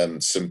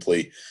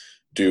 simply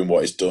doing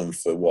what he's done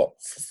for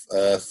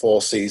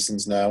 4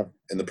 seasons now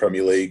in the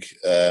Premier League.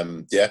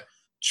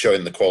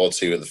 Showing the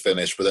quality of the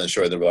finish, but then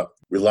showing the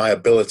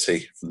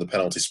reliability from the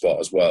penalty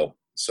spot as well.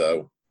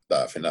 So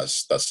I think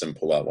that's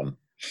simple, that one.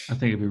 I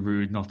think it'd be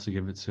rude not to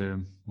give it to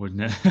him,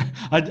 wouldn't it?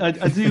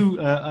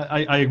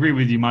 I agree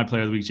with you. My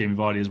player of the week, Jamie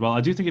Vardy, as well.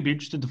 I do think it'd be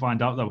interesting to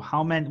find out though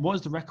what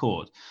is the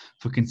record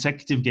for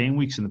consecutive game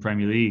weeks in the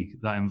Premier League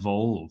that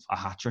involve a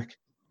hat trick?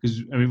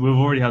 Because I mean, we've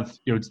already had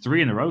it's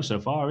 3 in a row so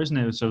far, isn't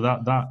it? So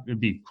that would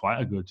be quite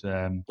a good.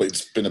 Well,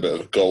 it's been a bit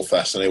of a goal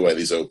fest anyway.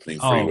 These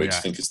opening 3 weeks, yeah.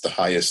 I think it's the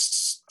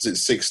highest.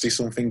 Is it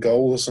 60-something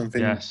goal or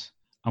something? Yes.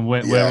 And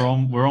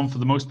we're on for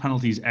the most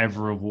penalties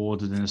ever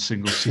awarded in a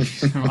single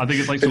season. I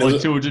think it's like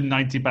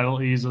 290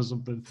 penalties or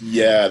something.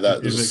 Yeah,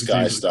 that was a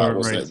Sky Star,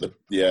 wasn't it?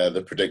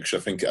 The prediction,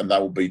 I think, and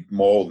that will be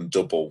more than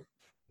double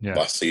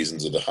last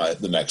season's of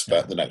the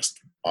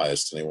next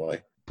highest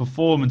anyway.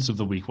 Performance of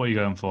the week. What are you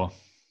going for?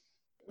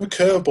 A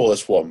curveball,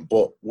 this one,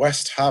 but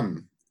West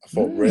Ham, I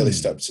thought, really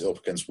stepped it up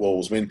against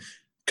Wolves. I mean,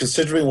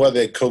 considering where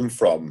they come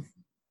from,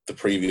 the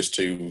previous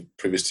two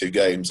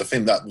games, I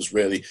think that was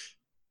really.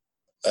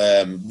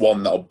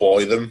 One that'll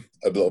buoy them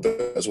a little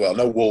bit as well. I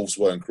know Wolves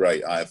weren't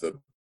great either,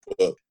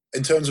 but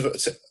in terms of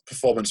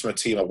performance from a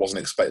team I wasn't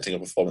expecting a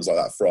performance like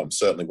that from,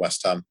 certainly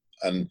West Ham.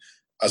 And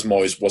as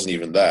Moyes wasn't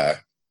even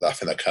there, I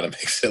think that kind of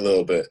makes it a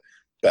little bit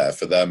better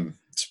for them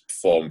to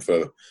perform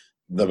for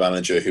the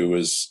manager who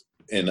was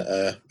in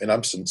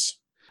absence.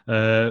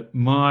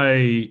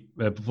 My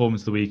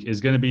performance of the week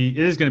is going to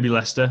be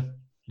Leicester.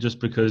 Just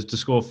because to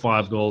score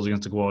 5 goals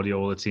against a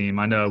Guardiola team,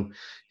 I know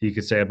you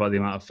could say about the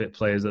amount of fit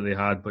players that they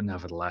had, but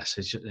nevertheless,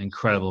 it's just an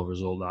incredible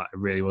result. That it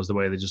really was the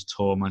way they just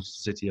tore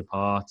Manchester City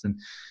apart. And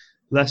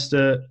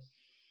Leicester,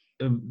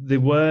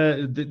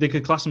 they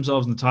could class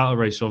themselves in the title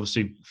race,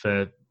 obviously,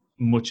 for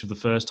much of the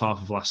first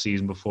half of last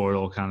season before it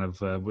all kind of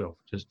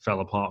just fell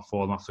apart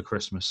for them after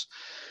Christmas.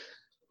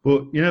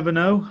 But you never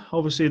know.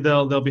 Obviously,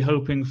 they'll be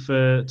hoping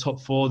for top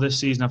 4 this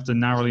season after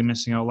narrowly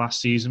missing out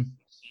last season,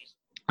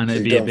 and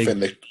it'd be a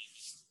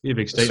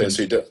big statement.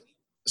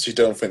 So you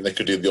don't think they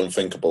could do the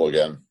unthinkable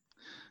again?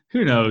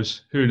 Who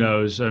knows?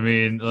 I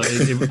mean,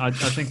 I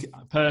think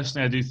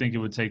personally, I do think it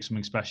would take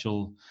something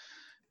special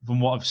from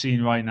what I've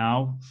seen right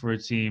now for a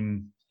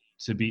team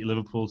to beat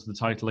Liverpool to the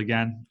title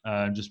again.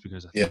 Just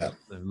because I think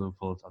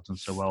Liverpool have done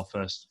so well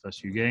first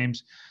few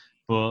games,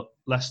 but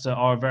Leicester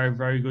are a very,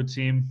 very good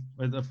team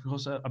with, of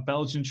course, a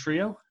Belgian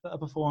trio that are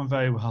performing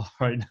very well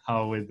right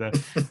now with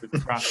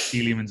Pratt,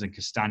 Tielemans, and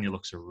Castagna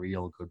looks a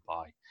real good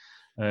buy.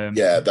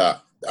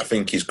 I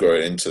think he's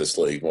growing into this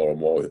league more and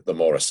more the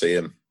more I see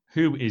him.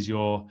 Who is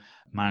your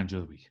manager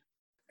of the week?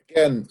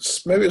 Again,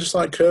 maybe it's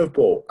like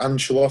curveball,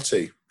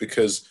 Ancelotti,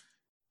 because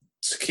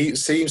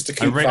seems to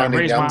keep finding the answers. I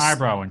raised my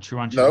eyebrow and true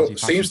Ancelotti. No,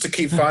 seems to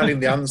keep finding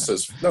the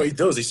answers. No, he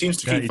does. He seems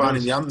to keep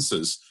finding the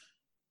answers.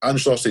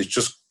 Ancelotti's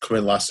just come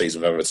in last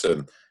season with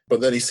Everton,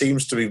 but then he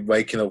seems to be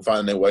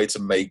finding a way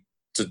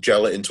to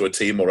gel it into a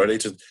team already.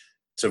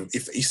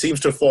 If he seems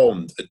to have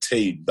formed a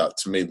team that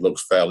to me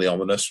looks fairly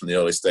ominous from the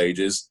early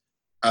stages,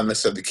 and they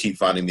said they keep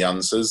finding the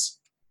answers.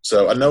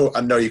 So I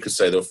know you could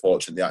say they're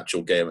fortunate in the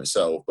actual game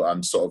itself, but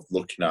I'm sort of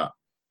looking at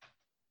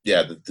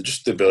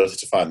just the ability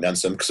to find the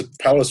answer, because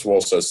Palace were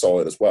also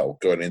solid as well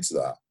going into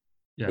that,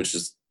 which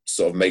is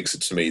sort of makes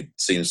it to me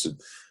seems to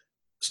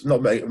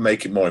not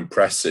make it more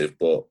impressive,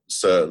 but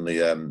certainly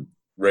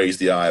raise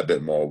the eye a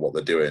bit more what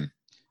they're doing.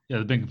 Yeah,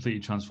 they've been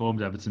completely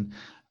transformed, Everton.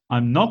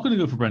 I'm not going to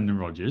go for Brendan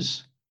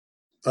Rodgers.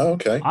 Oh,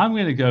 okay. I'm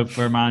going to go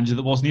for a manager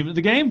that wasn't even at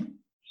the game.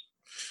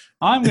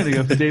 I'm going to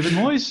go for David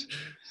Moyes.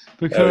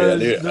 Because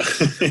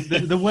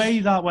the way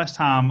that West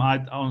Ham, I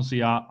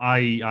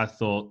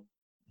thought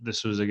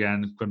this was,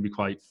 again, going to be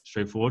quite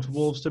straightforward for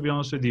Wolves, to be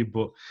honest with you.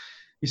 But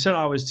he set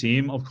out his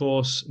team. Of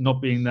course,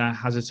 not being there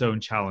has its own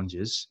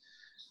challenges.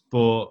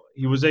 But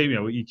he was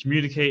able, he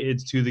communicated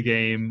to the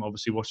game,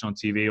 obviously watching on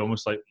TV,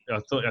 almost like,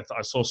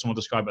 I saw someone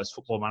describe it as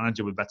Football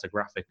Manager with better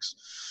graphics.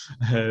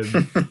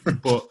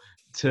 But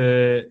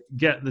to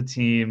get the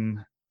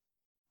team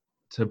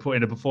to put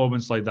in a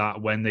performance like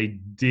that when they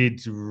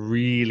did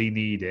really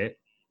need it,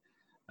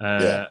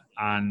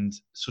 and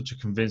such a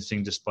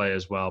convincing display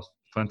as well.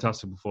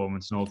 Fantastic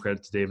performance, and all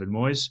credit to David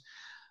Moyes.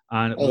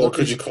 And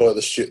could you call it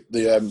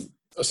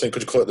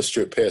the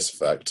Stuart Pearce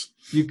effect?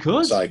 You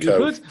could.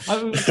 Psycho. You could. I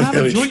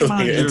have a joint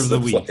manager of the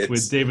week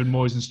with David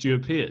Moyes and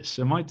Stuart Pearce.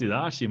 I might do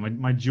that actually.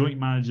 My joint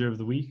manager of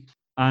the week.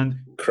 And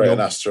create an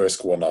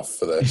asterisk one off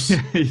for this.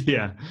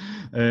 Yeah.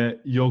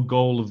 Your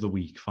goal of the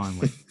week,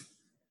 finally.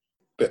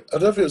 But I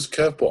don't know if it was a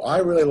curveball. I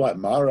really like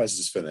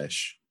Mahrez's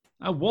finish.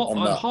 Half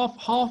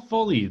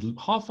volley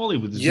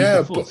with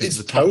his foot. But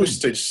it's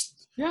postage.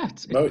 Yeah,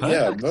 it's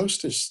perfect.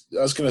 Postage.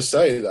 I was going to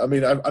say. I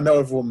mean, I know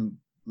everyone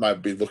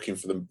might be looking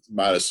for the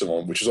Mahrez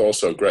one, which is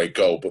also a great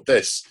goal. But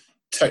this,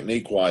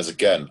 technique-wise,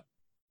 again,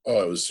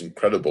 it was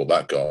incredible,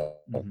 that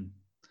goal. Mm-hmm.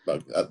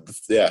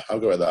 I'll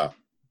go with that.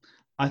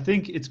 I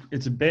think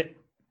it's a bit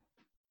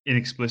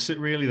inexplicit,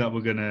 really, that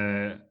we're going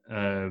to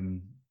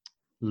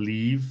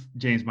leave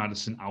James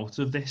Maddison out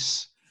of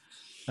this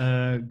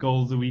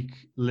goal of the week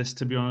list,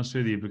 to be honest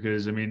with you,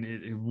 because I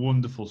mean,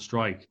 wonderful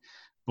strike,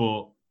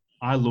 but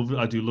I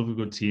do love a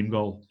good team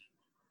goal,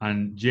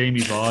 And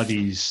Jamie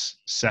Vardy's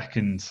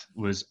second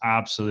was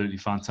absolutely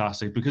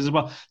fantastic because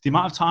about the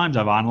amount of times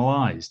I've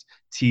analysed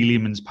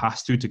Tielemans'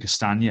 pass through to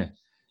Castagna.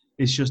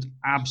 It's just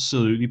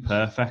absolutely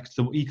perfect.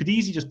 He could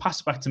easily just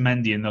pass it back to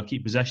Mendy and they'll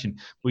keep possession,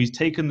 but he's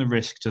taken the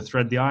risk to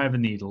thread the eye of a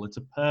needle. It's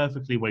a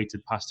perfectly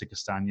weighted pass to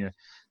Castagna,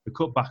 the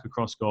cut back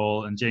across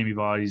goal, and Jamie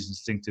Vardy's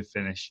instinctive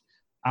finish.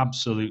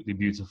 Absolutely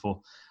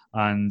beautiful.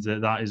 And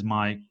that is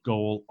my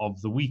goal of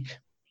the week.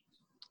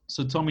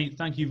 So, Tommy,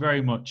 thank you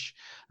very much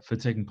for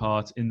taking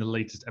part in the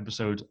latest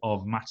episode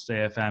of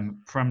Matchday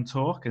FM Prem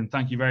Talk. And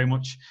thank you very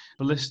much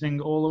for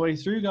listening all the way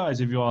through, guys,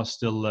 if you are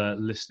still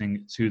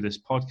listening to this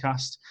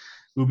podcast.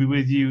 We'll be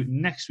with you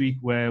next week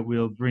where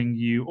we'll bring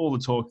you all the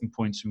talking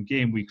points from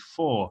game week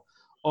 4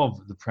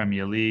 of the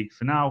Premier League.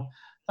 For now,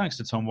 thanks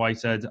to Tom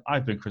Whitehead,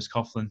 I've been Chris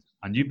Coughlin,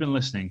 and you've been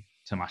listening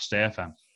to Matchday FM.